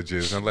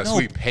privileges unless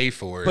we pay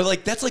for it. But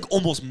like that's like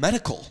almost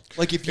medical.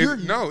 Like if you're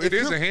it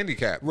is a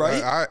handicap,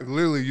 right? I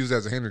literally use it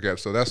as a handicap,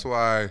 so that's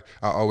why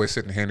I always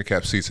sit in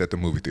handicap seats at the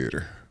movie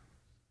theater.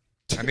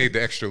 I need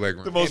the extra leg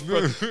room.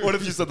 What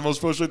if you said the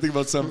most frustrating thing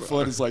about 7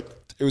 foot is like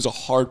it was a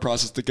hard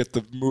process to get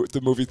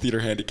the movie theater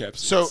handicap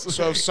seats.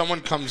 So if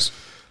someone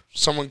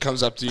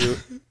comes up to you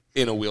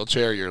in a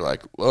wheelchair, you're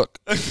like, look,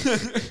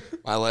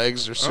 my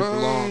legs are super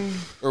long.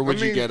 Or would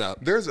you get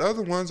up? There's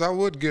other ones I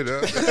would get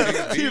up.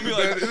 You'd be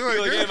like,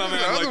 hey, my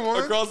man,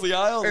 like, across the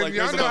aisle. And like,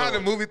 y'all know how the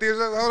movie theaters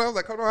are. I was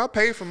like, hold on, I'll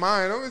pay for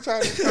mine. Don't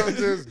try to come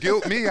just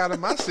guilt me out of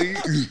my seat.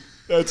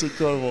 That's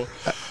incredible.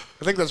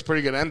 I think that's a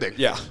pretty good ending.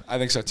 Yeah, I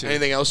think so too.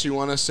 Anything else you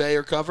want to say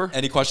or cover?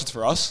 Any questions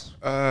for us?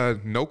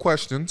 No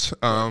questions,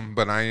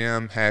 but I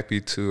am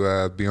happy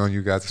to be on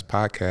you guys'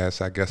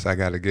 podcast. I guess I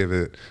got to give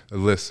it a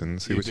listen,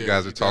 see what you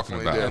guys are talking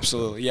about.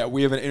 Absolutely. Yeah,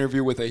 we have an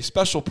interview with a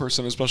special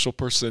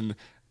person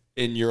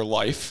in your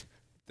life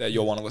that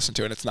you'll want to listen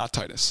to, and it's not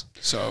Titus.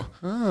 So,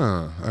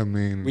 I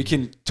mean, we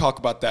can talk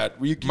about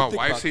that. My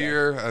wife's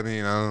here. I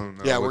mean, I don't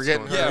know. Yeah, we're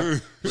getting her.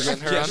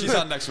 Yeah, she's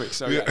on next week.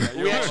 So we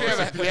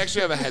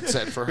actually have a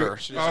headset for her.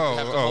 She doesn't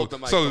have to hold the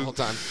mic the whole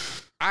time.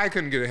 I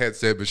couldn't get a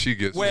headset, but she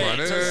gets one.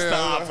 Wait,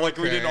 stop. Like,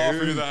 we didn't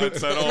offer you the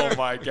headset. Oh,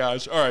 my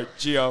gosh. All right,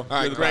 Gio. All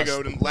right, Greg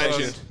Oden,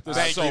 legend.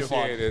 Thank you. Thank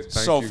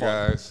you, fun.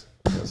 guys.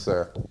 Yes,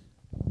 sir.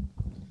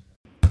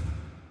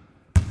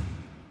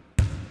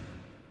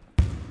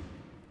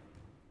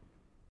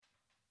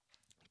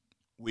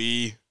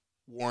 We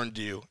warned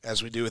you,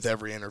 as we do with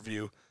every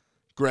interview,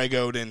 Greg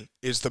Oden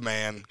is the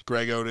man.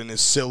 Greg Oden is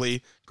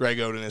silly. Greg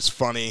Oden is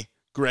funny.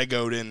 Greg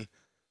Oden,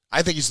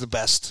 I think he's the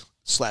best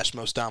 /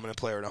 most dominant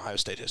player in Ohio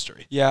State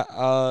history. Yeah,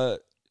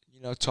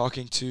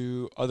 talking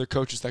to other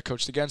coaches that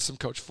coached against him,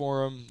 coach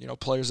for him,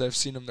 players that have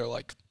seen him, they're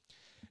like,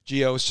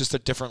 Gio is just a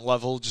different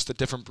level, just a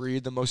different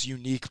breed, the most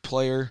unique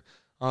player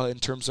in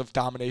terms of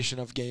domination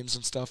of games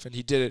and stuff, and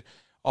he did it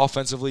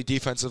offensively,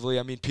 defensively.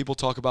 I mean, people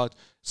talk about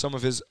some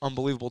of his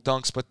unbelievable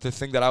dunks, but the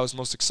thing that I was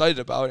most excited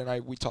about,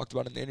 and we talked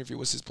about in the interview,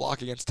 was his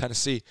block against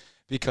Tennessee,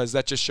 because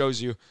that just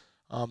shows you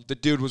the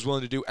dude was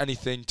willing to do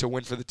anything to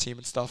win for the team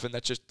and stuff, and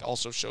that just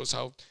also shows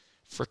how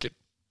freaking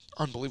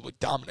unbelievably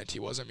dominant he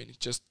was. I mean,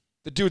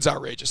 the dude's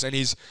outrageous, and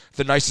he's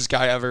the nicest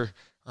guy ever.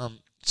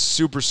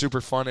 Super, super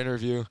fun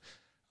interview.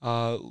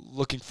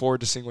 Looking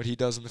forward to seeing what he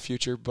does in the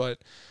future,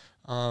 but,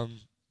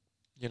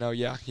 he's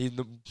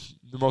the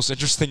most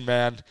interesting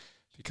man,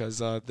 because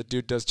the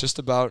dude does just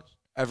about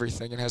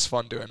everything and has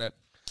fun doing it.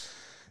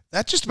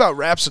 that just about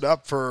wraps it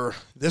up for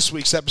this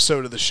week's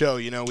episode of the show.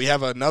 You know, we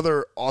have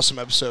another awesome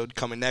episode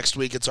coming next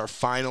week. It's our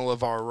final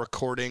of our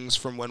recordings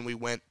from when we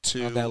went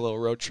to On that little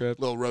road trip.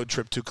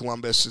 To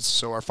Columbus.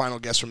 So our final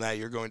guest from that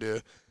you're going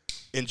to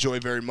enjoy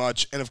very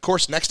much. And, of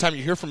course, next time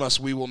you hear from us,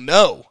 we will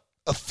know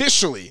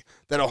officially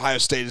that Ohio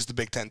State is the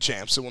Big Ten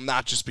champs. It will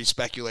not just be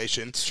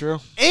speculation. It's true.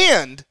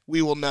 And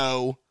we will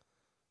know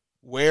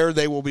where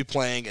they will be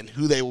playing and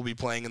who they will be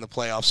playing in the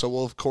playoffs. So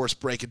we'll, of course,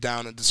 break it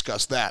down and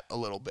discuss that a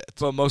little bit.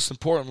 But most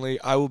importantly,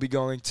 I will be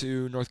going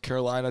to North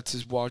Carolina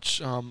to watch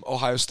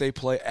Ohio State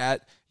play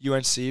at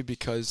UNC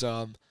because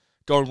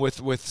going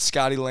with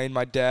Scotty Lane,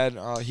 my dad,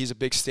 he's a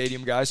big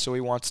stadium guy, so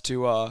he wants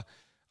to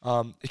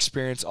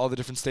experience all the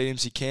different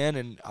stadiums he can,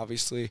 and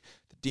obviously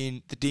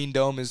the Dean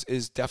Dome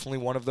is definitely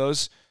one of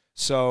those.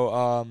 So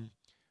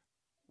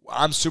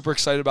I'm super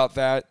excited about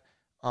that.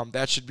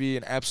 That should be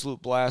an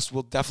absolute blast.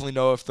 We'll definitely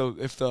know if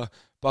the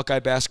Buckeye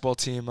basketball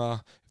team,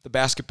 the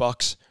Basket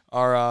Bucks,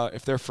 are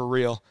if they're for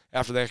real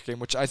after that game,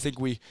 which I think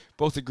we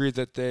both agree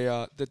that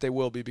they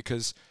will be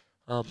because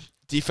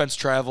defense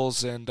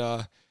travels and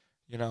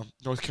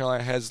North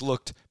Carolina has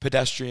looked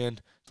pedestrian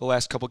the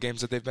last couple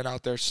games that they've been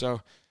out there.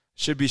 So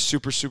should be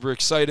super, super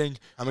exciting.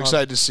 I'm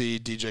excited to see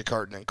DJ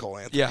Carton and Cole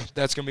Anthony. Yeah,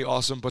 that's going to be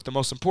awesome. But the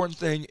most important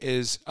thing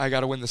is I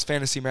got to win this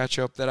fantasy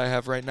matchup that I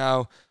have right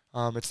now.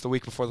 It's the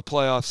week before the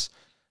playoffs.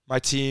 My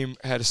team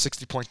had a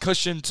 60-point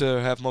cushion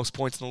to have most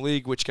points in the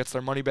league, which gets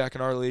their money back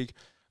in our league.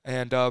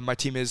 And my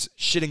team is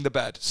shitting the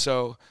bed.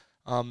 So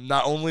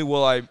not only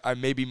will I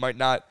might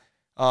not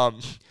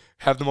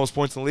have the most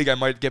points in the league, I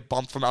might get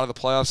bumped from out of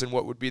the playoffs in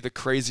what would be the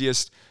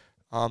craziest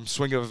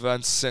swing of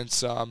events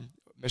since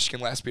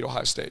Michigan last beat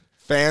Ohio State.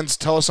 Fans,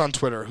 tell us on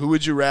Twitter, who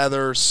would you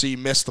rather see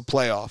miss the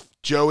playoff,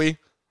 Joey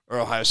or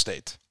Ohio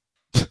State?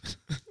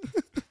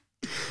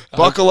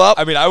 Buckle up.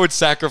 I mean, I would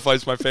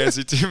sacrifice my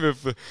fantasy team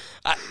if maybe.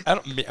 I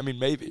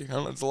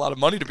don't know, it's a lot of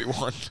money to be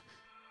won.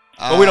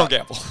 But we don't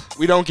gamble.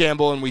 We don't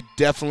gamble, and we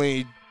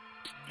definitely,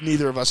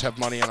 neither of us have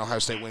money on Ohio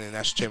State winning the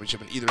national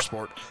championship in either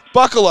sport.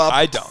 Buckle up.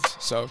 I don't.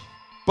 So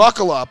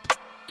buckle up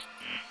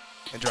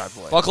and drive the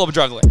lane. Buckle up and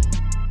drive the lane.